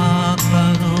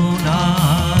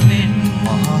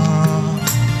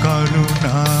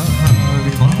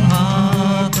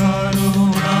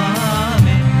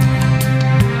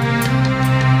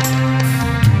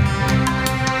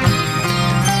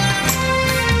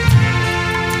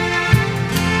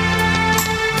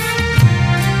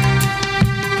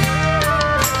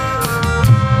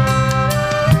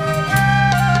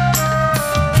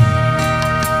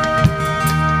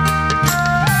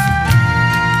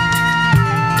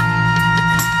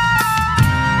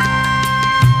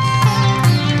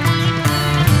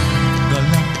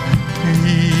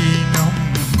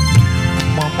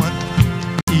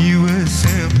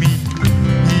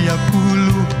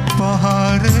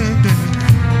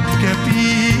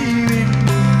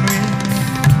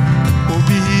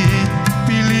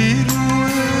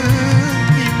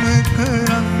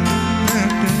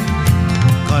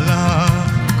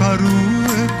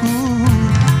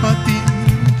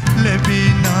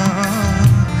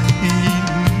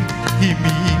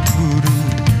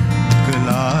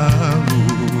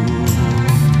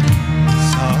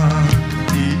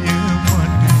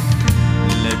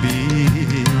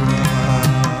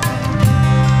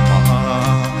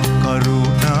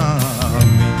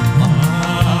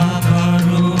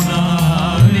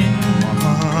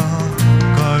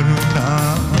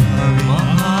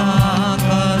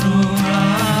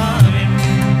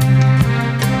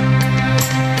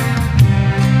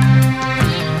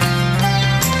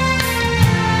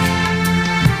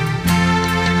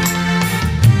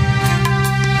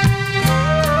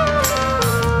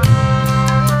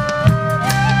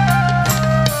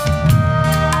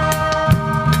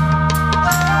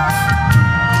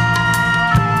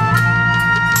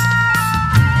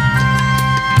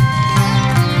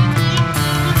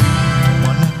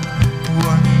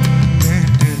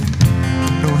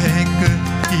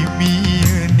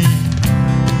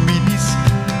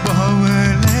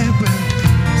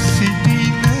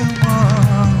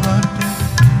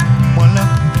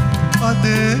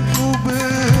ඔබ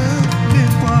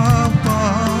දෙපා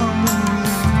පාමුල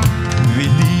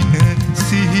විඳින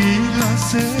සිහිලස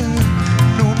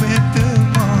නොමෙත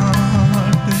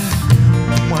මාට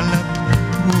මලක්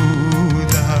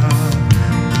වූදා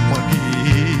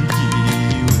මගේ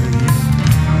ජීවයේ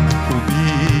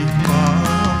ඔබේ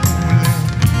පාමුල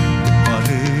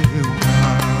පරවුණාවේ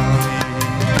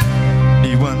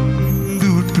නිවන්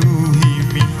දුටු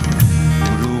හිමි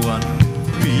රුවන්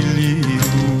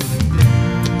පිළිවු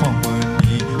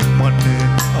පමණි මට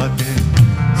අද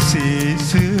සේස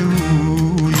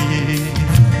වූයේ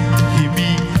හිමි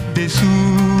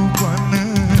දෙසූ වන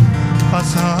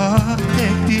අසා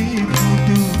ඇති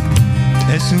මුදු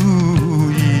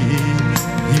ඇසූයේ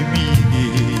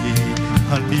හිමිගේ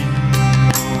හඬින්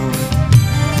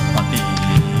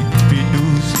අනේ පිඩු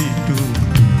සිටු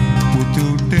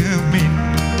පුතුට මෙන්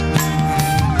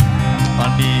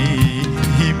අනේ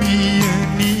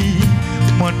හිමියනි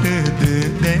මටද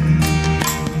දැන්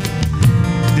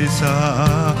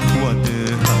දෙසා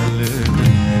වදහල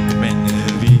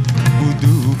මැනවි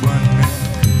බුදුබණ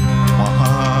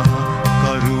මහා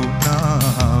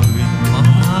කරුණාවෙන්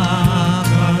මහා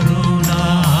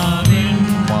කරුණාවෙන්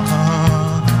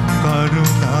මහා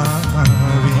කරුණාවෙන්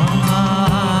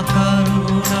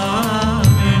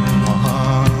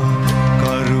මහා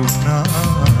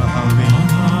කරුණාවෙන්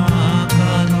මහා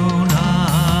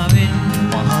කරුණාවෙන්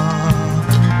මහා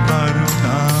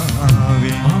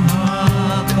කරුණාවෙන් මහා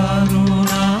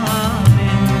කරුණාවෙන්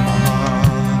මහා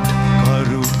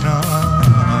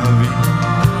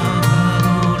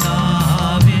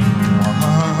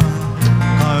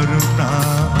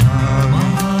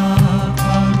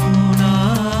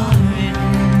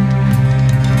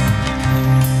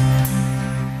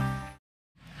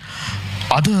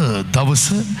අද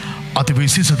දවස අති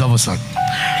විශේෂ දවසක්.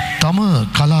 තම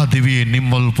කලා දිවියේ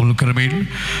නිම්වල් පුල් කරමින්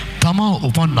තමා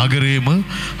උපන් නගරයේම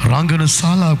රංගන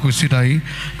ශාලාවක සිටයි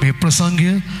මේ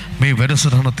ප්‍රසංගය මේ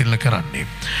වැඩසටහන තිල්ල කරන්නේ.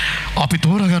 අපි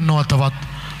තෝරගන්නවා තවත්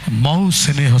මව්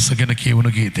සෙනෙහස ගැන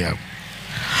කියවන ගීතයක්.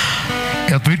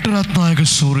 එයත් වික්ටරත්නායක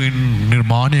සූරීන්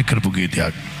නිර්මාණය කරපු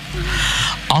ගීතයක්.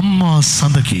 අම්මා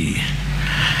සඳකී.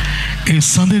 ඒ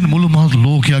සඳෙන් මුළු මහත්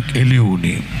ලෝකයක් එළිය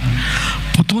වුණේ.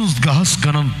 පුතුන් ගහස්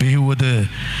ගණන් බෙහෙව්වද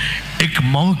එක්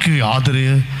මවකගේ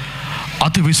ආදරය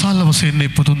අති විශාල වශයෙන්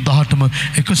පුතුන් 18ම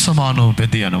එක සමානව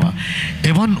බෙදී යනවා.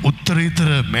 එවන්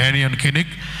උත්තරීතර මෑණියන් කෙනෙක්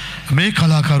මේ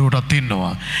කලාකරුවටත්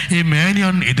ඉන්නවා. ඒ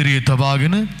මෑණියන් ඉදිරියේ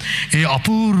තබාගෙන ඒ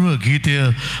අපූර්ව ගීතය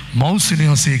මව්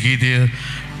සෙනෙහසේ ගීතය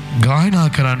ගායනා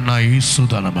කරන්නයි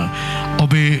සූදානම.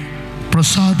 ඔබේ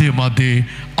ප්‍රසාදය මැදේ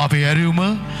අපේ ඇරියුම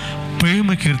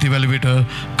ප්‍රේම කීර්ති වැලවිට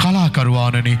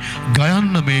කලාකරුවානනි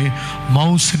ගයන්න මේ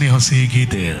මව් සෙනෙහසේ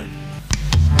ගීතය.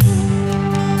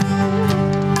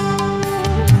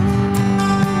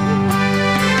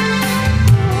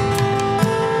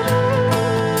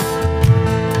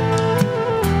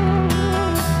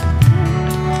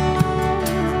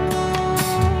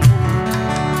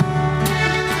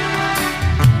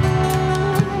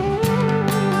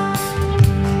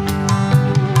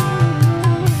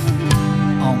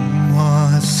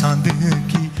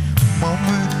 සඳකි මම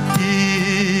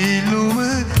ඒ ලොව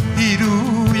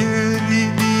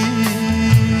ඉරුයදිදී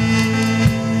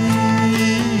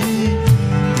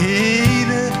ඒර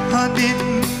හදින්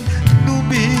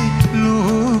නුබේ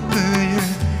ලෝකය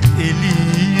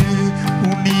එළිය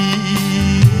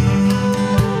උනී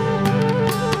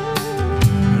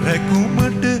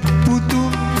රැකුමට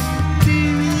පුතුන්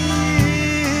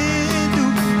දිවියේ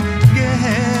දුක්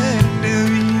ගැහැට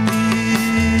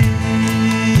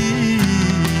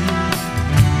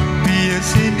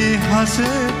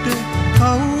හසට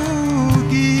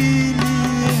කවුගීලිය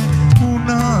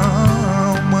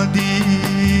උනාමදී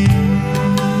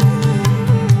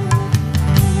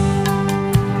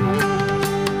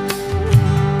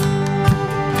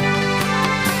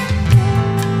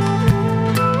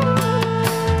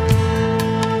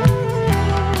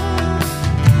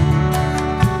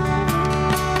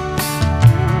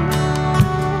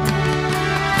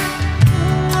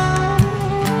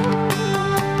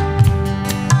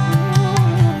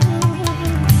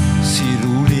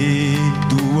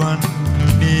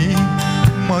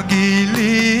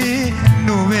මගේලේ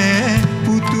නොවෑ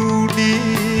පුතුනේ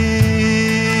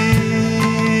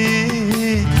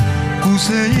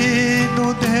කුසයේ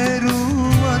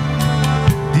නොදැරුවත්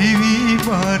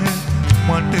දිවිබර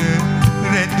මට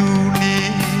රැඳුනේ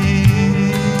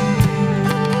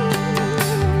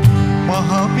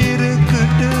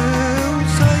මහමෙරකට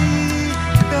උසයි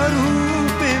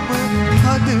දරුපෙම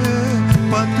හද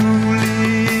පතුලේ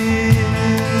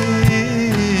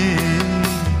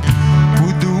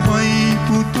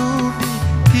පුතුනි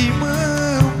හිම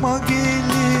මගේ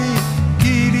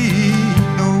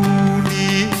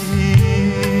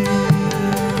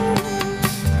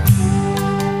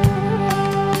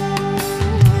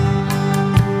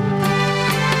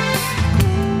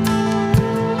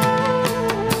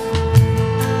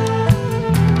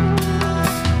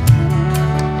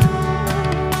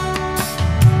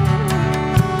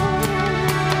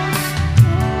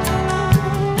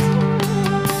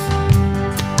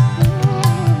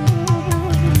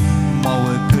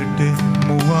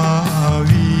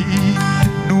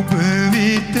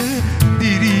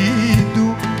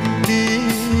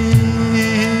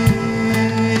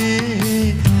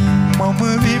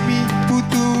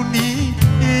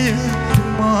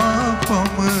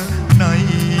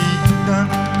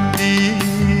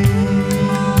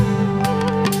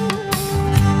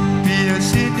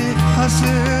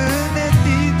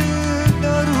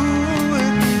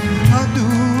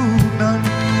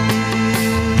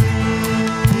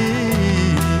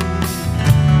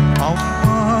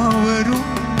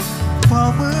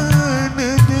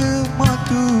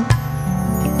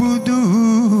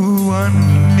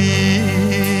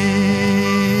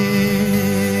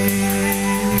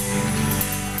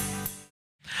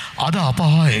අද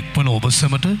අපහා එක්වන ඔබ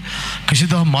සැමට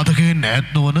කිසිදා මතකයෙන් ඈත්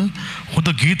නොවන හොඳ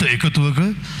ගීත එකතුවක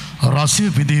රසය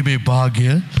විඳීමේ භාග්‍ය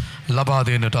ලබා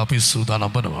දෙන්නට අපි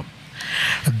සූදානම් වනවා.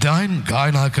 දැන්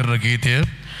ගායනා කරන ගීතය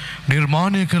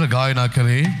නිර්මාණය කළ ගායනා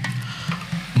කළේ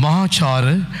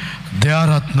මහාචාර්ය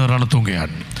දයාරත්න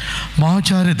රණතුංගයන්.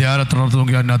 මහාචාර්ය දයාරත්න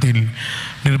රණතුංගයන් අතින්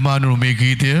නිර්මාණය වූ මේ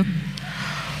ගීතය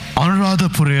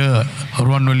අනුරාධපුරය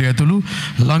රුවන්වැලිය ඇතුළු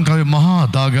ලංකාවේ මහා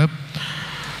දාගැබ්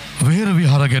වෙහෙර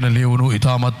විහාර ගැන ලියවුණු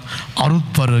ඉතාමත්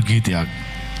අරුත්පර ගීතයක්.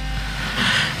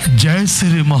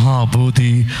 ජයසිරි මහා බෝධි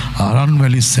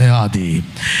රන්වැලි සෑආදී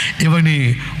එවැනි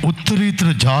උත්තරීතර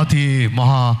ජාතියේ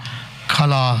මහා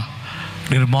කලා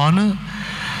නිර්මාණ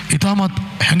ඉතාමත්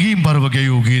හැඟීම් බරව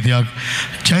ගැයූ ගීතයක්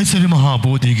ජයසිරි මහා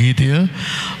බෝධි ගීතය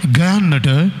ගයන්නට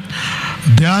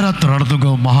දයාරත්න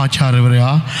රණතුංග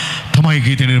මහාචාර්යවරයා තමයි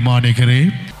ගීත නිර්මාණය කරේ.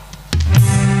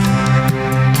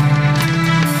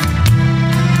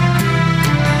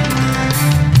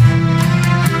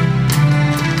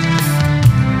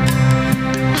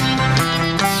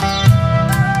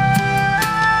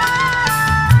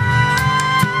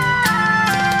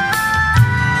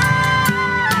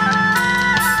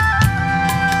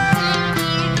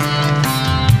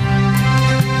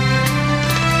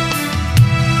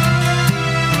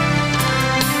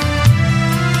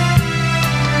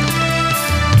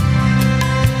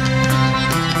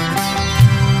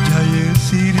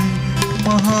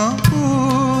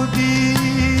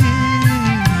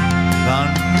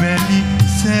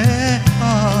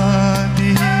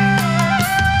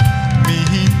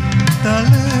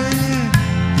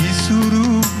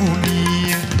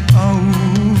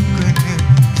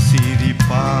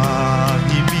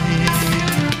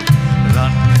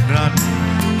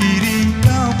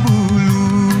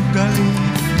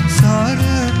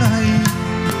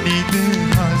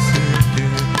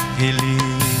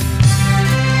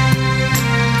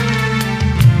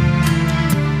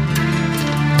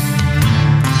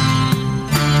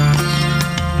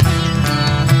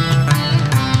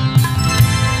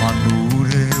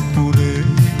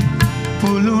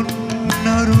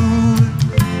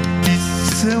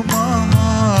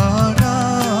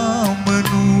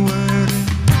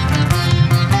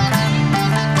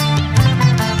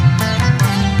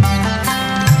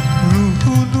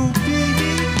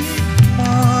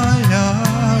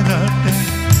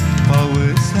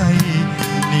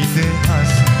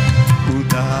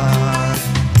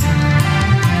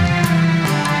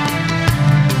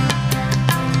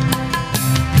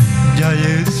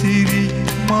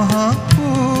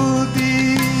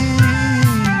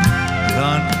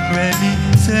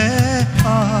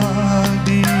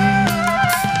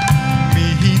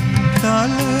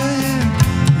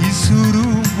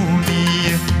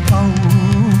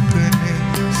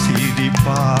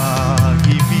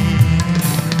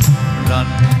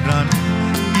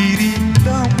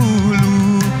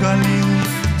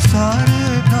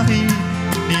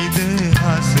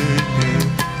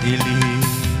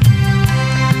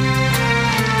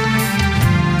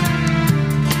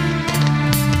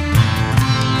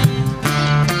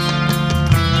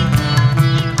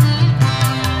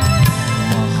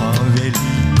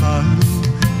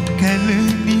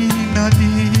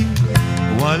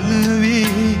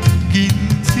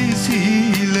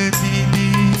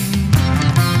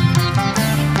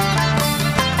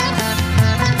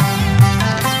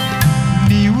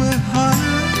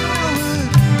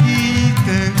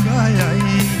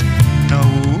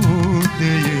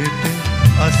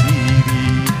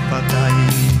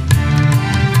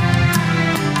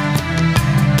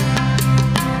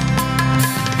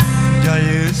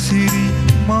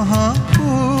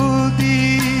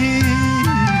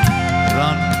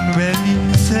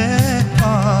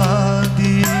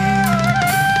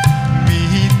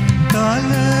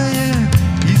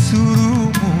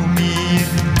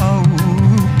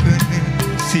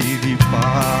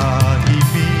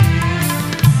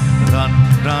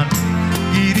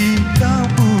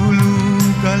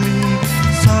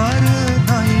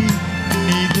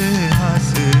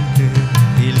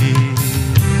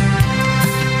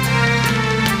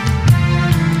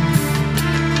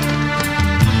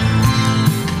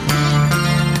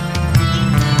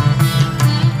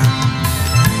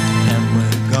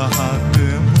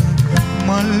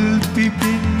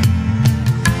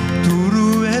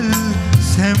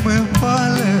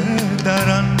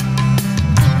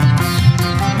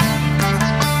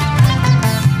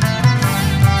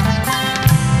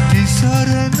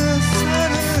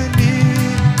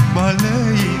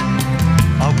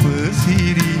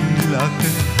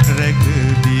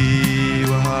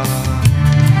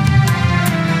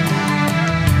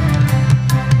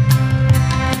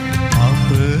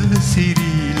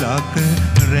 ලක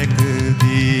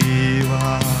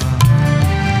රැකදේවා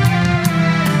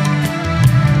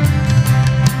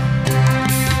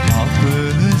අප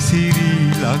සිරි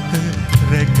ලක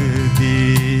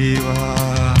රැකදේවා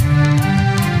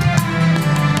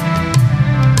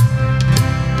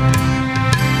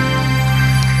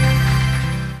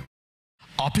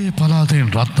අපේ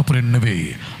පළාතෙන් රත්නපුරෙන් නෙවෙයි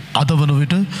අද වන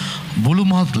විට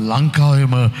මුළුමහත්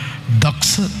ලංකාවෙම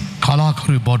දක්ෂ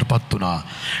කලාකරුවෙක් බවට පත් වුණා.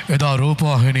 එදා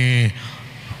රූපවාහිනියේ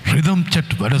රිදම්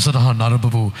චැට් වැඩසටහන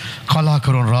නරඹපු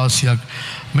කලාකරුවන් රාශියක්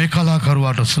මේ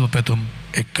කලාකරුවාට සුබ පැතුම්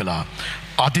එක්කලා.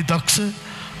 අතිදක්ෂ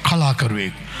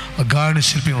කලාකරුවෙක් ගායන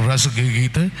ශිල්පීන් රසගේ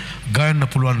ගීත ගයන්න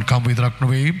පුළුවන් කම් විතරක්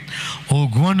නෙවෙයි ඔහු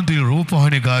ගුවන්විදුලි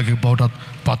රූපවාහිනී ගායකයෙක් බවටත්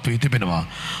පත් වී තිබෙනවා.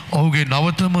 ඔහුගේ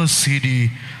නවතම CD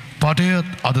පාටය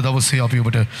අද දවසේ අපි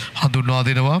ඔබට හඳුන්වා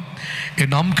දෙනවා. ඒ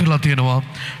නම් කරලා තියෙනවා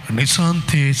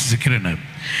නිසාන්තේ සිකිරණ.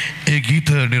 ඒ ගීත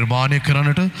නිර්මාණය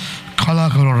කරන්නට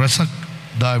කලාකරුවන් රසක්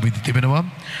දායක තිබෙනවා.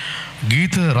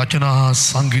 ගීත රචනා හා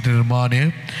සංගීත නිර්මාණය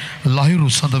ලහිරු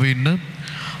සඳවින්න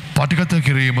පටිගත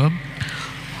කිරීම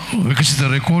විකසිත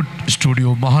රෙකෝඩ්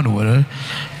ස්ටුඩියෝ මහනුවර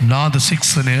නාද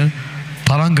ශික්ෂණය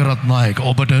තරංග රත්නායක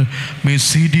ඔබට මේ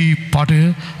CD පාටය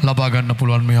ලබා ගන්න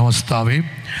පුළුවන් මේ අවස්ථාවේ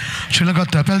ශ්‍රී ලංකා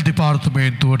තැපැල්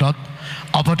දෙපාර්තමේන්තුවටත්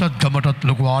අපටත් ගමටත්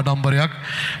ලොකු ආඩම්බරයක්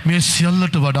මේ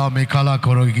සියල්ලට වඩා මේ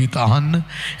කලාකරුවගේ ගීත අහන්න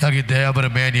එයාගේ දයාබර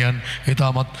මෑණියන්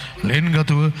ඉතාමත්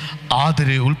ලෙන්ගතුව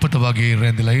ආදරේ උල්පත වගේ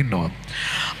රැඳිලා ඉන්නවා.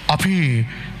 අපි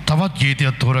තවත්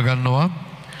ගීතයක් තෝරගන්නවා.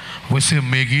 ඔසේ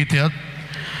මේ ගීතයත්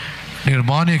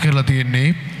නිර්මාණය කරලා තියෙන්නේ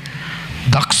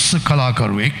දක්ෂ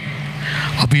කලාකරුවෙක්.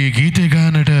 අපි ගීතය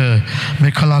ගානට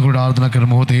මේ කලාකරුවට ආරාධනා කරන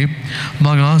මොහොතේ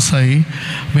මම ආසයි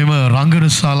මෙම රංගන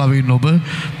ශාලාවෙන් ඔබ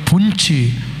පුංචි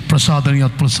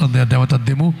ප්‍රසාදනියත් ප්‍රසන්නයක් දැවතත්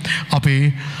දෙමු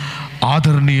අපේ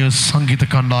ආදරණීය සංගීත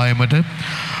කණ්ඩායමට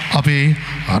අපේ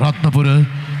රත්නපුර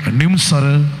නිම්සර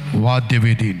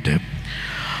වාද්‍යවේදීන්ට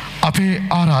අපේ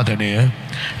ආරාධනය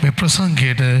මේ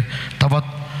ප්‍රසංගයට තවත්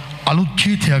අලුත්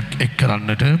ගීතයක් එක්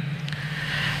කරන්නට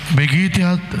මේ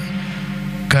ගීතයත්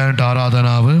ගායනට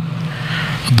ආරාධනාව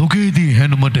දුකේදී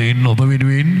හැනුමට එන්න ඔබ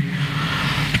වෙනුවෙන්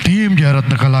ටීඑම්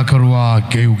ජයරත්න කලාකරුවා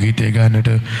ගෙව් ගීතය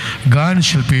ගායනට ගායන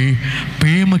ශිල්පී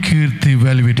ප්‍රේමකීර්ති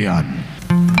වැලිවිටියන්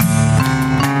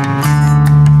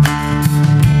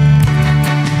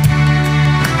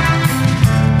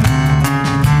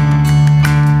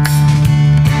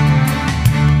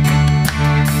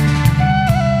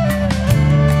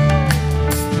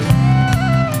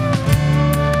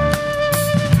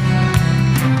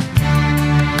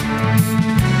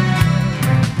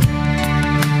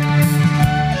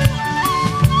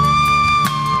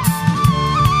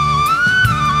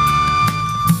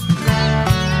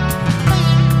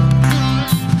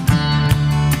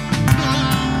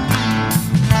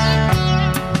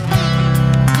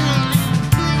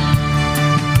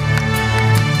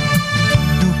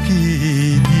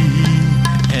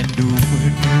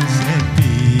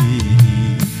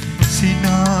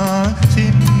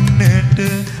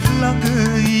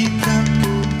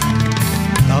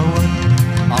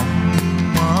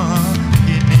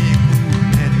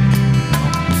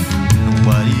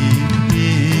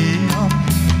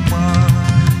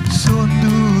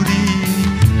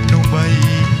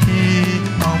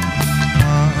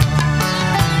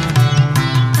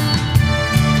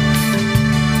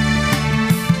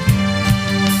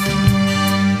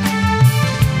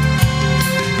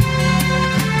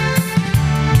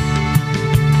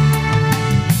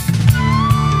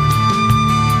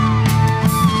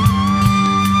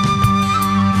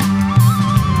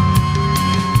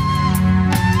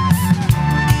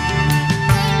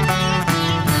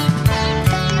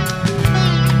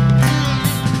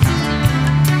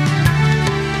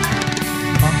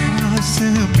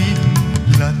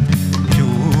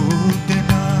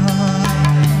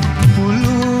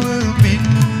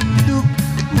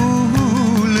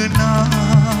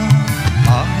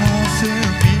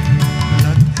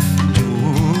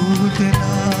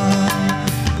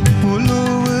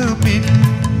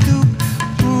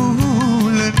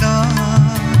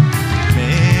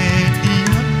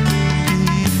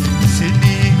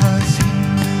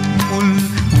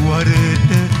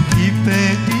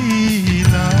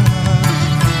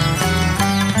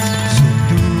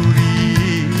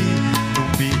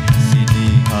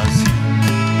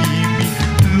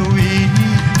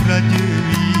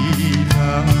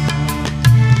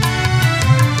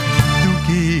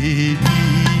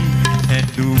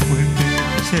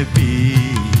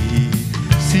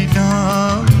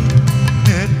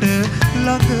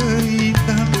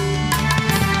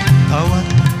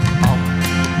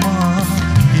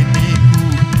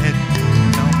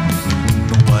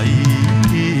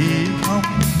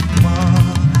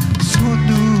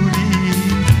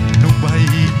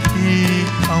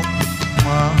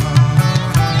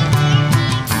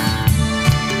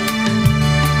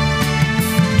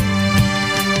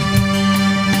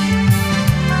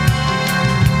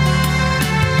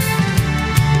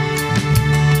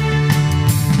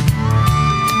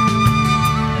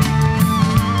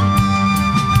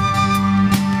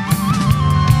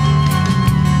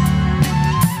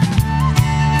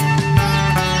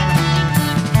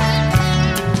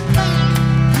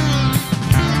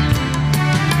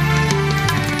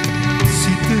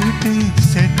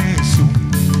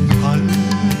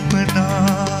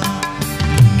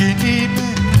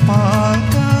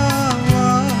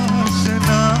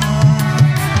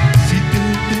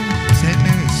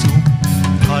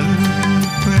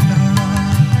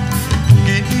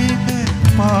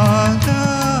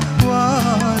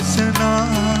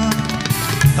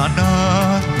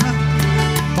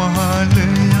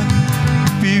මලයක්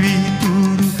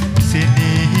පිවිතුරු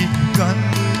සෙනෙහි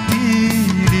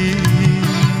ගන්තිරේ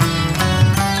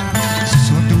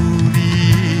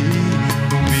සොඳුරියේ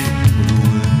නොමේ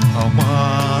රුව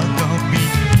හමාගමි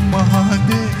මහද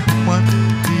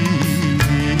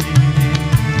මන්තිරේ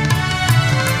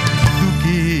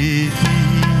දුකේහි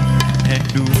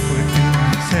ඇඬුමට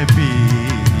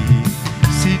සැපේ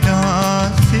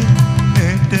සිනාසෙන්නට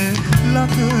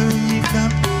ළඟ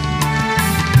ඉඳන්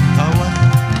තවත්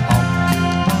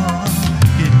අම්මා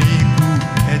කෙනෙකු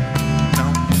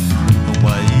ඇත්නම්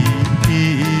නොබයි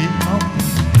ඒ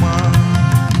අම්මා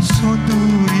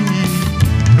සොඳුරි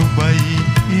නොබයි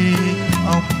ඒ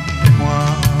අම්මා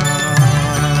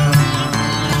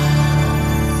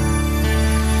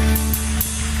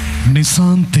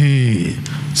නිසාන්තේ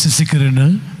සිසිකරන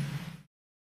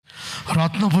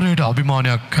රත්නපුරයට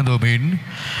අභිමානයක් හැඳවමින්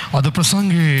අද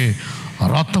ප්‍රසංගයේ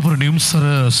රත්නපුර නිම්සර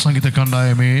සංගීත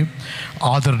කණ්ඩායමේ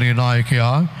ආදරණීය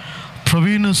නායකයා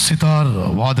ප්‍රවීණ sitar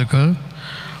වාදක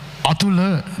Athula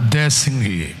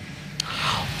දෑසිංහේ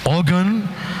organ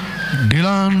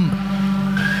Dilan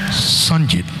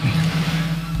සංජිත්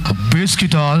base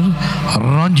guitar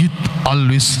Ranjith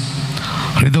Alwis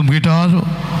රිදම් guitar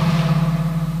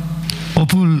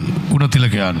ඔපුල්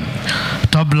ගුණතිලකයන්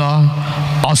tabla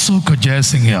Ashoka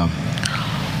ජයසිංහයා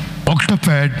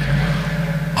octapad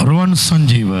රුවන්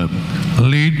සංජීව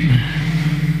ලීඩ්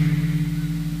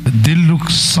දිල්ලුක්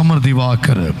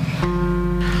සමරදිවාකර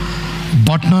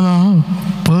බට්නලා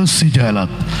පර්සි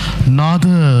ජයලත් නාද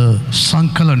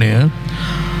සංකලනය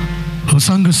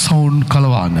හුසංග සවුන්්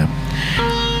කලවාන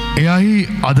එයයි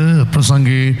අද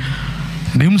ප්‍රසංගේ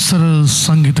නිම්සර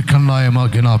සංගීත කණ්ඩායම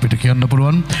ගෙන අපිට කියන්න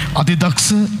පුළුවන්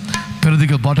අතිදක්ෂ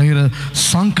පෙරදිග බටහිර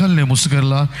සංකල්නය මුසු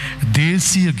කරලා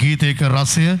දේශීය ගීතයක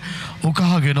රසය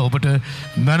උකහාගෙන ඔබට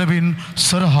මැනවින්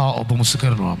සරහා ඔබ මුසු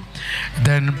කරනවා.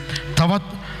 දැන් තවත්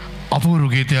අපූරු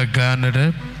ගීතයක් ගයන්නට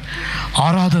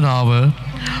ආරාධනාව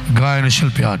ගායන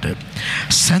ශිල්පියාට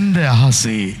සැන්ද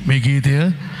අහසේ මේ ගීතය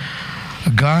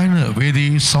ගායන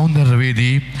වේදී සෞන්දර්ය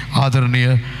වේදී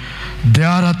ආදරණීය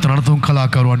දයාරත් රණතුං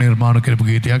කලාකරුවන් නිර්මාණ කරපු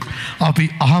ගීතයක් අපි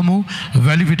අහමු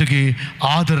වැලිවිටගේ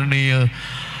ආදරණීය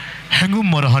හැඟුම්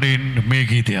මරහරින් මේ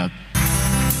ගීතයත්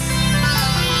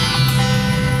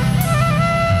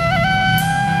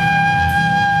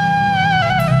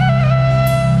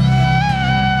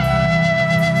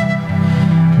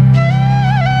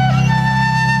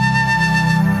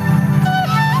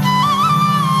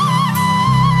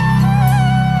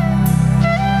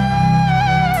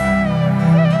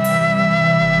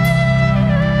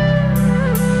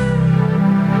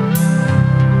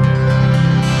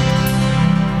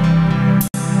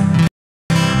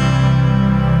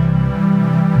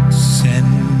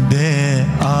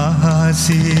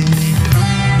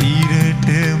ඉරට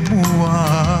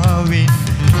මුවාවෙන්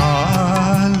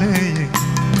ආලය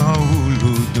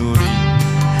කවුළු දොරින්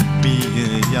මිය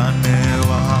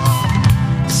යනවා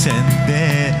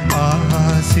සැන්දෑ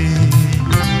ආසේ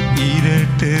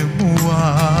ඉරට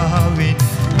මුවාවෙන්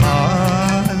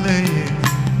ආලය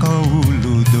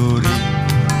කවුළු දොරින්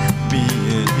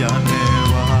මිය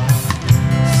යනවා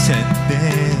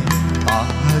සැන්දෑ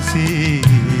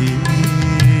ආසේ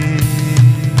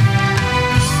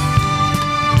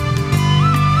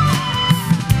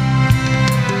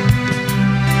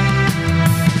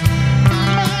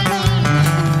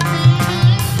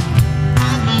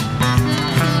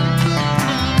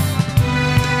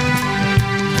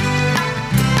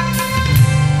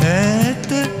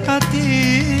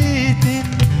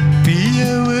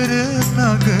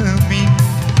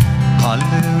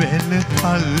කල්වැල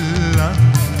අල්ලන්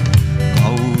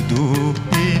කවුදු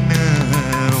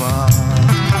එනවා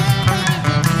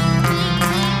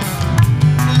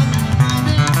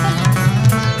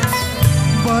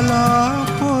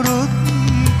බලාපොරොත්තු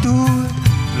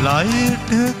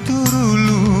ලයට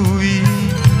තුරුළුවී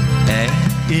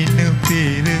ඇයින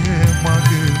පෙර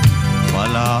මග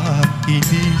බලා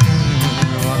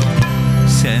ඉදිනවා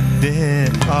සැන්දෑ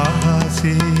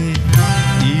ආසේ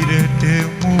ඉරට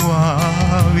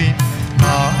මුවාවෙන්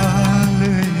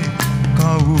ආලය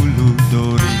කවුළු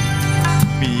දොරින්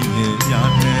මිය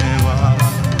යනවා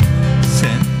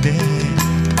සැන්දෑ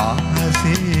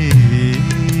ආසේ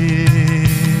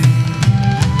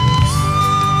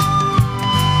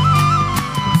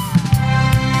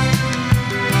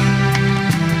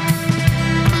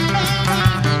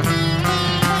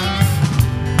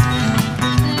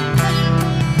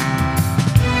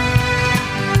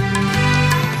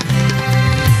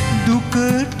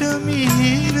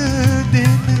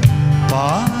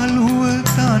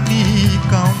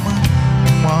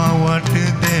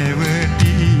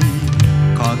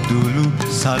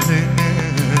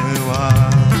සලනවා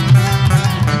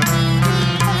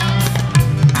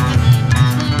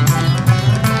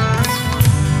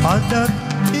අදත්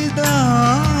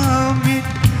එදාමි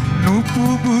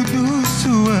නුපුබුදු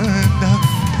සුවඳක්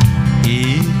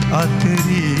ඒ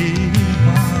අතරේ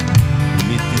මා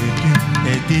විතට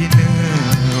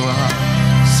ඇදිනවා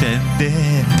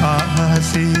සැන්දෑ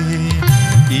ආසේ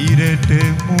ඉරට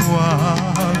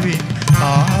මුවාවෙන්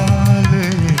ආලය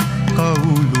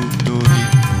කවුළු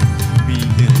දොරින්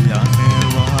මිය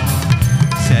යනවා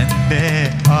සැන්දෑ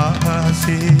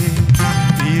ආසේ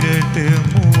ඉරට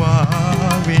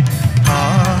මුවාවෙන්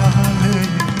ආලය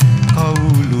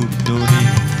කවුළු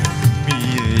දොරින්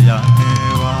මිය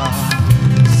යනවා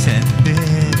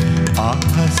සැන්දෑ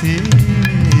ආසේ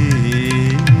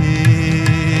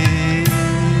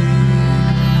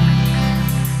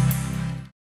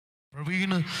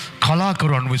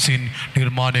කලාකරුවන් විසින්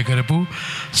නිර්මාණය කරපු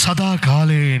සදා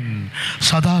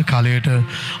කාලයට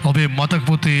ඔබේ මතක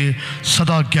පොතේ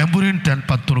සදා ගැඹුරින්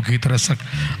තැන්පත් වුණු ගීත රසක්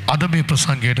අද මේ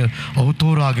ප්‍රසංගයට ඔහු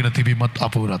තෝරාගෙන තිබීමත්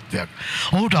අපූර්වත්වයක්.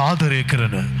 ඔහුට ආදරය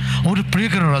කරන ඔහුට ප්‍රිය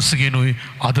කරන රසිකයනුයි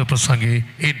අද ප්‍රසංගයේ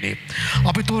එන්නේ.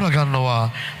 අපි තෝරා ගන්නවා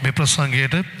මේ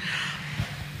ප්‍රසංගයට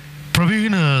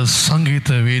ප්‍රවීණ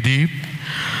සංගීතවේදී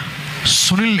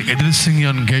සුනිල්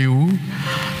එදිරිසිංහයන් ගැයූ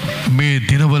මේ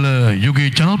දිනවල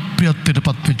යුගයේ ජනප්‍රියත්වයට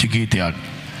පත්වෙච්ච ගීතයක්.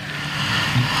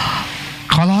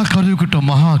 කලාකරුවෙකුට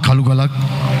මහා කළුගලක්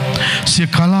සිය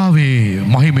කලාවේ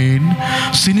මහිමයෙන්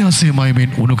සිනහසේ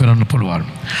මහිමයෙන් උණු කරන්න පුළුවන්.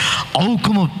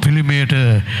 අවුකම පිළිමයට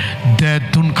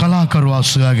දෑත්තුන් කලාකරුවා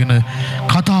සොයාගෙන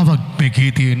කතාවක් මේ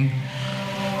ගීතයෙන්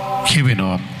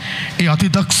කියවෙනවා. ඒ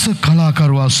අතිදක්ෂ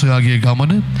කලාකරුවා සොයාගේ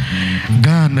ගමන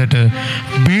ගායන්නට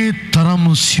මේ තරම්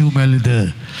සියුමැලිද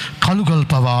කළුගල්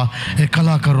පවා ඒ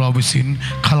කලාකරුවා විසින්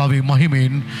කලාවේ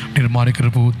මහිමයෙන් නිර්මාණය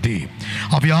කරපු දේ.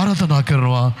 අපි ආරාධනා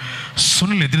කරනවා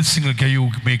සුනිල් එදිරිසිංහ ගැයූ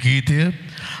මේ ගීතය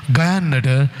ගායන්නට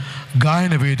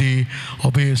ගායනවේදී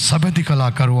ඔබේ සබැඳි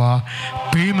කලාකරුවා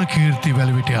ප්‍රේමකීර්ති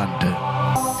වැලවිටයන්ට.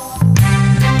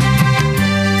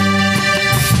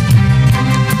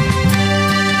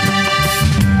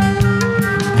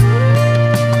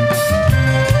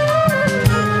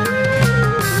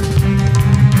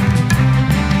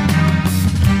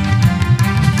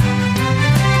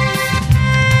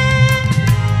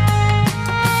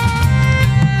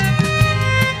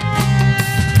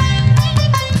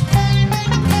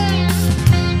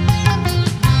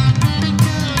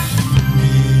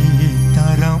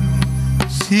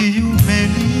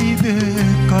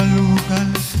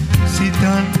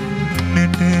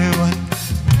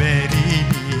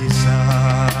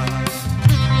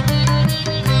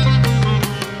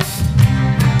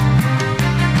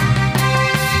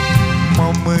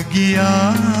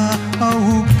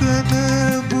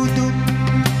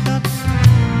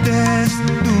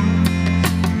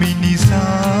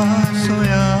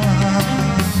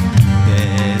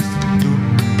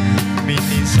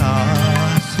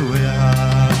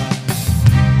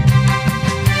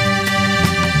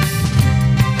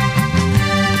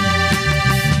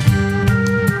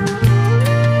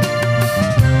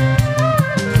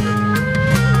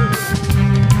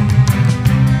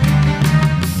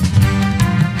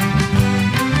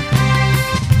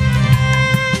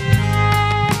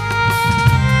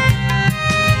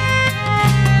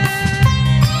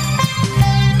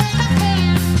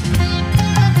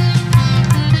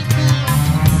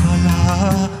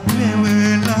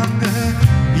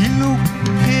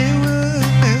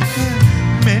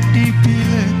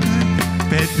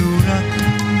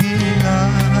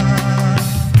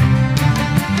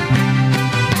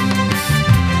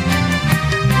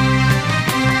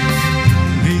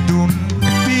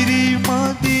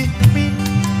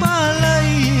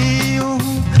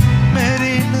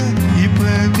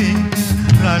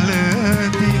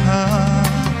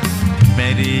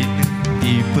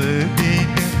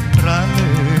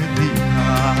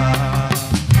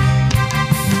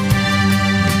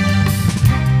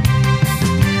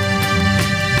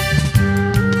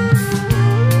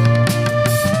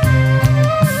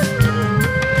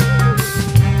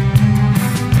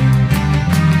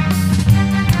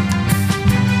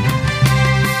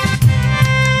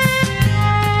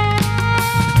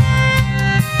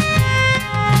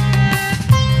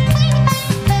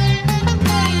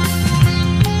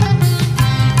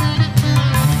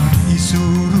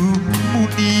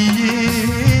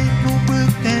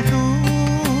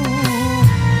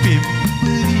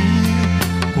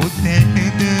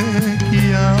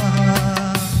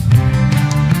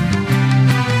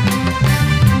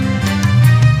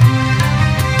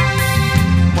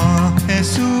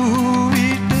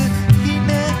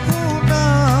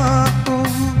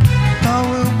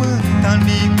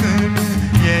 තනි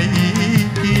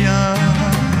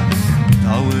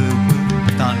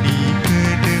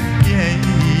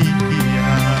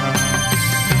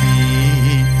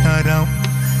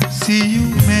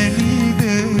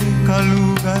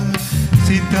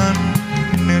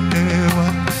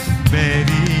කරන්නටවත්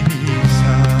බැරි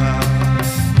නිසා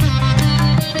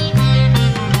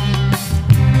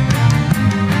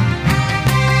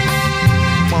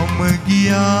මම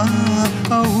ගියා